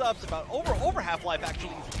some mix-ups. About over half-life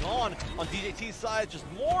actually is gone on DJT's side. Just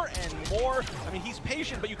more and more. I mean, he's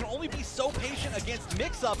patient, but you can only be so patient against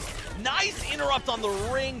mix-ups. Nice interrupt on the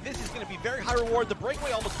ring. This is going to be very high reward. The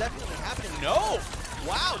breakaway almost definitely happening. No!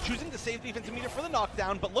 Wow, choosing to save defensive meter for the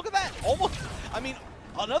knockdown. But look at that. Almost, I mean,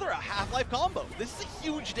 another half-life combo. This is a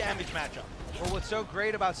huge damage matchup. Well, what's so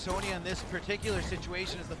great about Sonya in this particular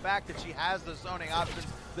situation is the fact that she has the zoning options.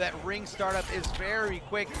 That ring startup is very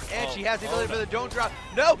quick, and she has the ability for the don't drop.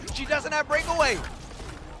 No, she doesn't have breakaway.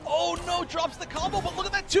 Oh no, drops the combo, but look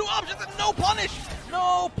at that, 2 options and no punish.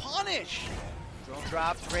 No punish. Don't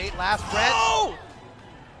drop, great last breath. Oh!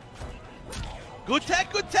 Good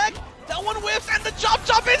tech, good tech. That one whiffs, and the chop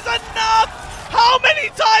is enough. How many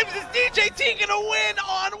times is DJT gonna win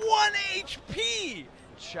on 1 HP?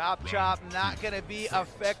 Chop not gonna be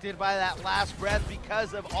affected by that last breath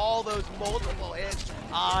because of all those multiple hits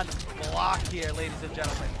on block here, ladies and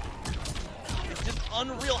gentlemen. It's just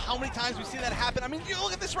unreal how many times we see that happen. I mean, you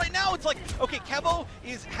look at this right now, it's like, okay, Kevo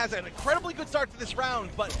has an incredibly good start to this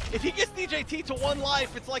round, but if he gets DJT to 1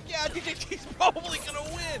 life, it's like, yeah, DJT's probably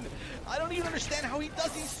gonna win. I don't even understand how he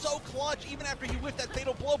does. He's so clutch even after he whiffed that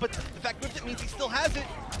fatal blow, but the fact whiffed it means he still has it.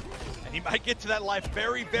 And he might get to that life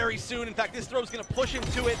very soon. In fact, this throw is going to push him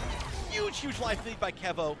to it. Huge life lead by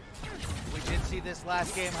Kevo. We did see this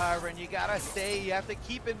last game, however, and you have to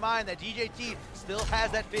keep in mind that DJT still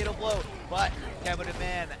has that fatal blow, but Kevo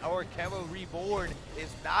Demand or Kevo Reborn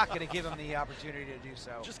is not going to give him the opportunity to do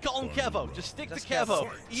so. Just call him Kevo. Just stick to Kevo.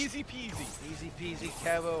 Easy peasy. Easy peasy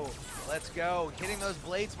Kevo. Let's go. Hitting those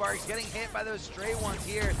blade sparks, getting hit by those stray ones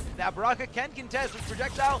here. Now Baraka can contest with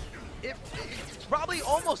projectile. It's probably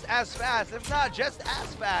almost as fast, if not just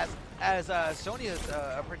as fast, as Sonya's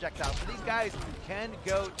projectile. So these guys can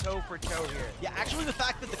go toe for toe here. Yeah, actually the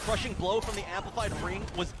fact that the crushing blow from the amplified ring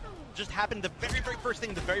just happened the very first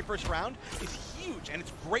thing, the very first round, is huge, and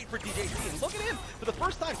it's great for DJT. And look at him, for the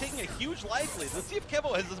first time, taking a huge life lead. Let's see if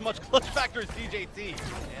Kevo has as much clutch factor as DJT.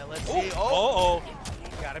 Yeah, let's see. Oh,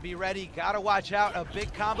 gotta be ready, gotta watch out. A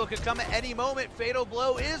big combo could come at any moment. Fatal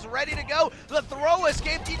blow is ready to go. The throw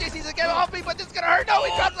escape. DJT's gonna get off me, but this is gonna hurt. No,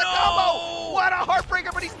 he drops the combo. What a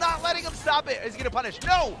heartbreaker, but he's not letting him stop it. Is he gonna punish?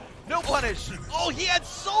 No. No punish. Oh, he had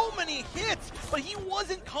so many hits, but he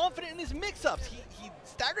wasn't confident in his mix-ups. He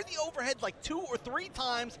staggered the overhead like 2 or 3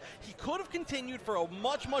 times. He could have continued for a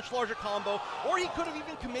much larger combo, or he could have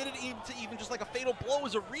even committed to even just like a fatal blow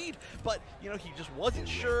as a read, but you know, he just wasn't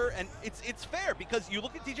sure. And it's fair, because you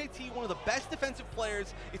look at DJT, one of the best defensive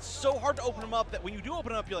players. It's so hard to open him up that when you do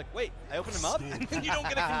open him up, you're like, wait, I opened him up? And then you don't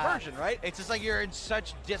get a conversion, right? It's just like you're in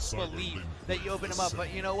such disbelief that you open him up,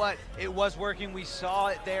 but you know what? It was working. We saw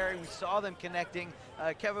it there. We saw them connecting.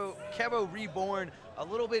 Kevo Reborn a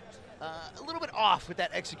little bit off with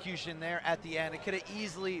that execution there at the end. It could have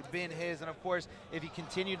easily been his, and of course, if he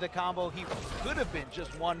continued the combo, he could have been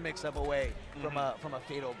just one mix-up away from a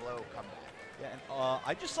fatal blow coming. Yeah, and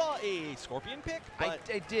I just saw a Scorpion pick, but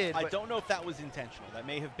I did. I don't know if that was intentional. That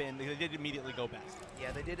may have been, they did immediately go back.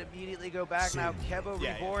 Yeah, they did immediately go back. Now Kevo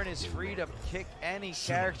Reborn is free to pick any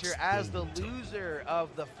character, as the loser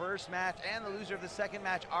of the first match and the loser of the second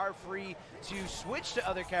match are free to switch to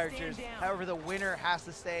other characters. However, the winner has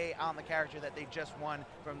to stay on the character that they just won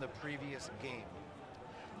from the previous game.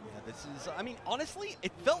 Yeah, this is, I mean, honestly,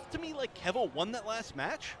 it felt to me like Kevo won that last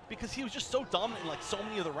match because he was just so dominant in like so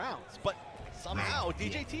many of the rounds. But somehow,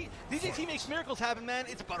 DJT makes miracles happen, man.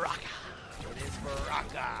 It's Baraka. It is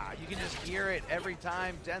Baraka. You can just hear it every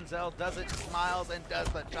time Denzel does it, smiles, and does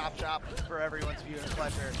the chop for everyone's viewing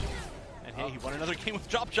pleasure. And hey, he won another game with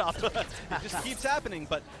chop. It just keeps happening.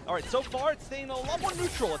 But all right, so far it's staying a lot more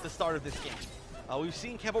neutral at the start of this game. We've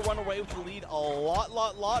seen Kevo run away with the lead a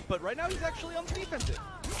lot, but right now he's actually on the defensive.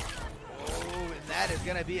 Oh, and that is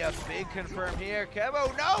going to be a big confirm here.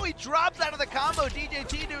 Kevo, no, he drops out of the combo.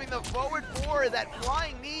 DJT doing the forward 4, that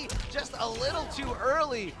flying knee just a little too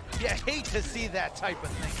early. You hate to see that type of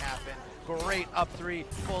thing happen. Great up 3,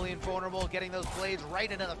 fully invulnerable, getting those blades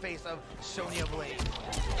right into the face of Sonya Blade.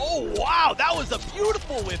 Oh, wow, that was a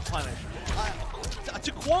beautiful whip punish.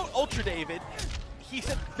 To quote Ultra David, he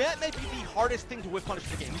said that might be the hardest thing to whiff punish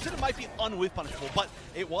in the game. He said it might be unwhiff punishable, but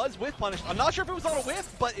it was whiff punished. I'm not sure if it was on a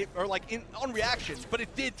whiff, but or like on reaction, but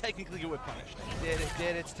it did technically get whiff punished. It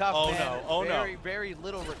did. It's tough, oh, man. No. Oh, very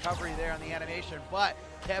little recovery there on the animation, but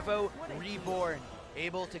Kevo Reborn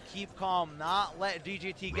able to keep calm, not let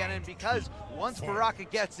DJT get in, because once Baraka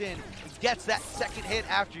gets in, he gets that second hit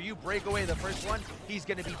after you break away the first one, he's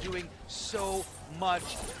going to be doing so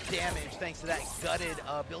much damage thanks to that gutted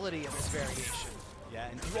ability in this variation. Yeah,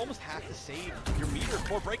 and you almost have to save your meter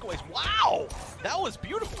for breakaways. Wow! That was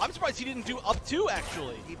beautiful. I'm surprised he didn't do up 2,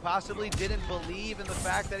 actually. He possibly didn't believe in the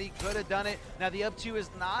fact that he could have done it. Now, the up 2 is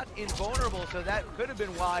not invulnerable, so that could have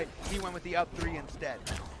been why he went with the up 3 instead.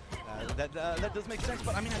 That does make sense,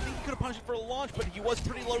 but I mean, I think he could have punished it for a launch, but he was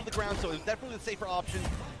pretty low to the ground, so it was definitely the safer option.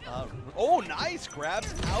 Oh, nice!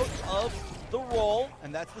 Grabs out of the roll,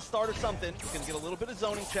 and that's the start of something. He's going to get a little bit of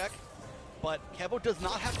zoning check. But Kevo does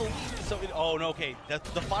not have the lead, so oh no, okay. The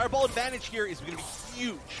fireball advantage here is going to be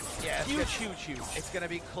huge. Yeah, huge. It's going to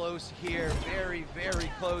be close here,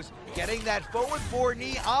 very close. Getting that forward 4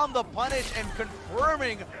 knee on the punish and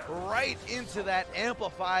confirming right into that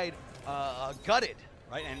amplified gutted.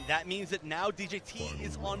 Right, and that means that now DJT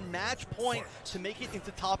is on match point to make it into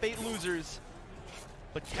top 8 losers.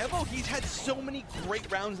 But Kevo, he's had so many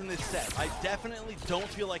great rounds in this set. I definitely don't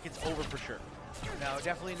feel like it's over for sure. No,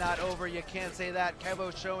 definitely not over. You can't say that.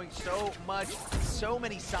 Kevo showing so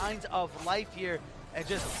many signs of life here, and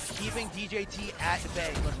just keeping DJT at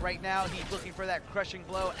bay. But right now, he's looking for that crushing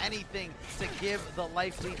blow, anything to give the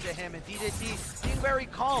life lead to him. And DJT being very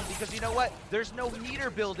calm, because you know what? There's no meter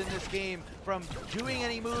build in this game from doing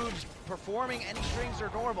any moves, performing any strings or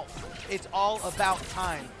normal. It's all about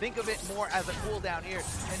time. Think of it more as a cooldown here.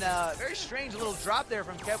 And a very strange little drop there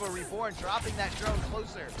from Kevo Reborn, dropping that drone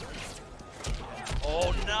closer.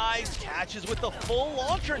 Oh, Nice catches with the full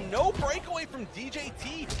launcher. No breakaway from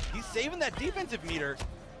DJT. He's saving that defensive meter.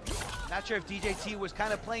 Not sure if DJT was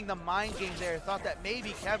kind of playing the mind game there. Thought that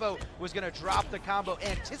maybe Kevo was going to drop the combo,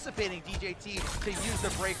 anticipating DJT to use the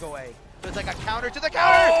breakaway. So it's like a counter to the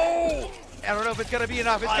counter. Oh! I don't know if it's going to be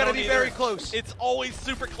enough. It's going to be very close. It's always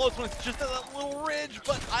super close when it's just at that little ridge,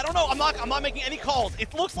 but I don't know. I'm not making any calls.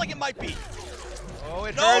 It looks like it might be. Oh,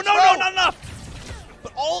 it No, hurts. no, no, not enough.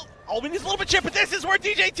 But all we need is a little bit chip, but this is where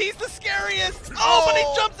DJT's the scariest. Oh, but he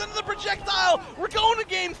jumps into the projectile. We're going to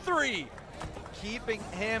game 3. Keeping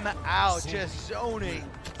him out, just zoning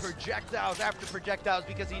projectiles after projectiles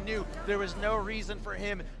because he knew there was no reason for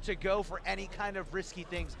him to go for any kind of risky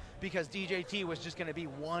things because DJT was just going to be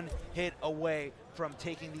one hit away from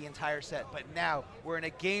taking the entire set. But now we're in a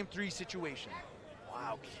game 3 situation.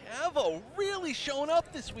 Wow, Kevo really showing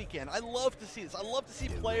up this weekend. I love to see this. I love to see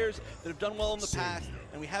players that have done well in the past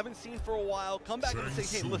and we haven't seen for a while come back and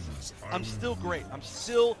say, hey, listen, I'm still great. I'm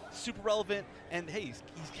still super relevant. And hey, he's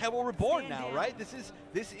Kevo Reborn now, right? This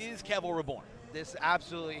is Kevo Reborn. This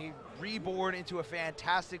absolutely reborn into a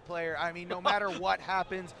fantastic player. I mean, no matter what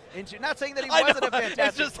happens, not saying that he wasn't a fantastic player.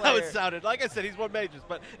 It's just how it sounded. Like I said, he's won majors,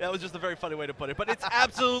 but that was just a very funny way to put it. But it's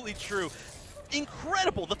absolutely true.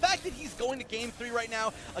 Incredible. The fact that he's going to game 3 right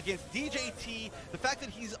now against DJT, the fact that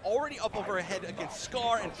he's already up over ahead against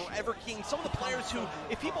Scar and Forever King, some of the players who,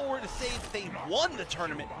 if people were to say that they won the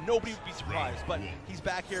tournament, nobody would be surprised. But he's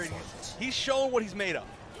back here and he's showing what he's made of.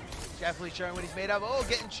 Definitely showing what he's made of. Oh,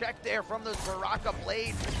 getting checked there from those Baraka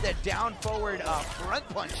blades. The down forward front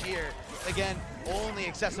punch here. Again, only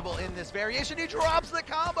accessible in this variation. He drops the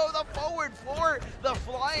combo, the forward for the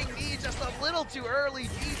flying knee. Just a little too early,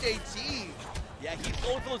 DJT. Yeah, he's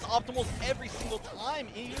going for those optimals every single time,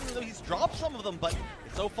 even though he's dropped some of them. But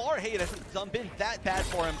so far, hey, it hasn't been that bad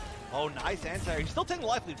for him. Oh, nice anti-air. He's still taking the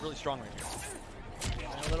life lead really strong right here.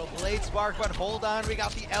 A little blade spark, but hold on. We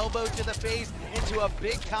got the elbow to the face into a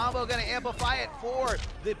big combo. Going to amplify it for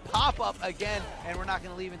the pop-up again. And we're not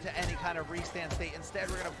going to leave into any kind of restand state. Instead,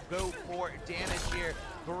 we're going to go for damage here.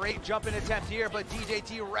 Great jumping attempt here, but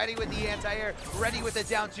DJT ready with the anti-air, ready with the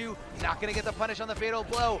down 2. Not going to get the punish on the fatal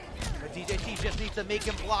blow. But DJT just needs to make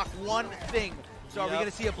him block one thing. So are we going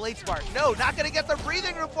to see a blade spark? No, not going to get the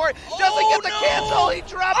breathing room for it. Doesn't get the cancel. He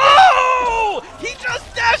dropped it. Oh! He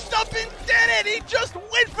just dashed up and did it. He just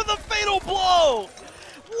went for the fatal blow.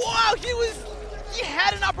 Wow, he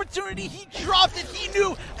had an opportunity. He dropped it. He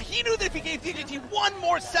knew that if he gave DJT one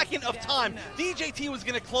more second of time, DJT was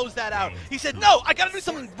going to close that out. He said, no, I got to do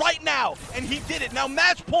something right now. And he did it. Now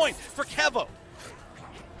match point for Kevo.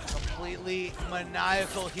 Completely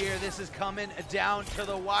maniacal here. This is coming down to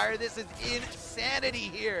the wire. This is insanity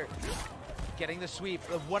here. Getting the sweep,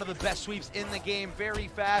 one of the best sweeps in the game, very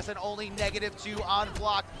fast and only -2 on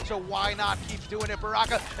block. So why not keep doing it,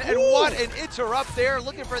 Baraka? And what an interrupt there.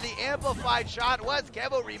 Looking for the amplified shot was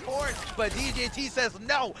Kevo Reborn, but DJT says,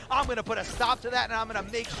 no, I'm going to put a stop to that and I'm going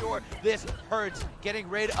to make sure this hurts. Getting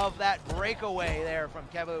rid of that breakaway there from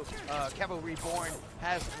Kevo. Kevo Reborn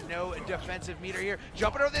has no defensive meter here.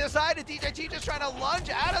 Jumping over the other side and DJT just trying to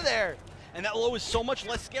lunge out of there. And that low is so much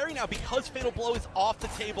less scary now because Fatal Blow is off the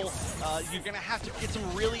table. You're going to have to get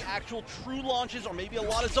some really actual true launches or maybe a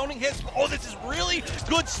lot of zoning hits. Oh, this is really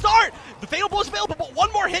good start. The Fatal Blow is available, but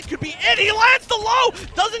one more hit could be it. He lands the low,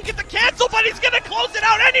 doesn't get the cancel, but he's going to close it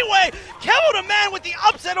out anyway. Kevo the man with the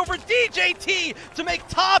upset over DJT to make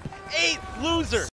top 8 loser.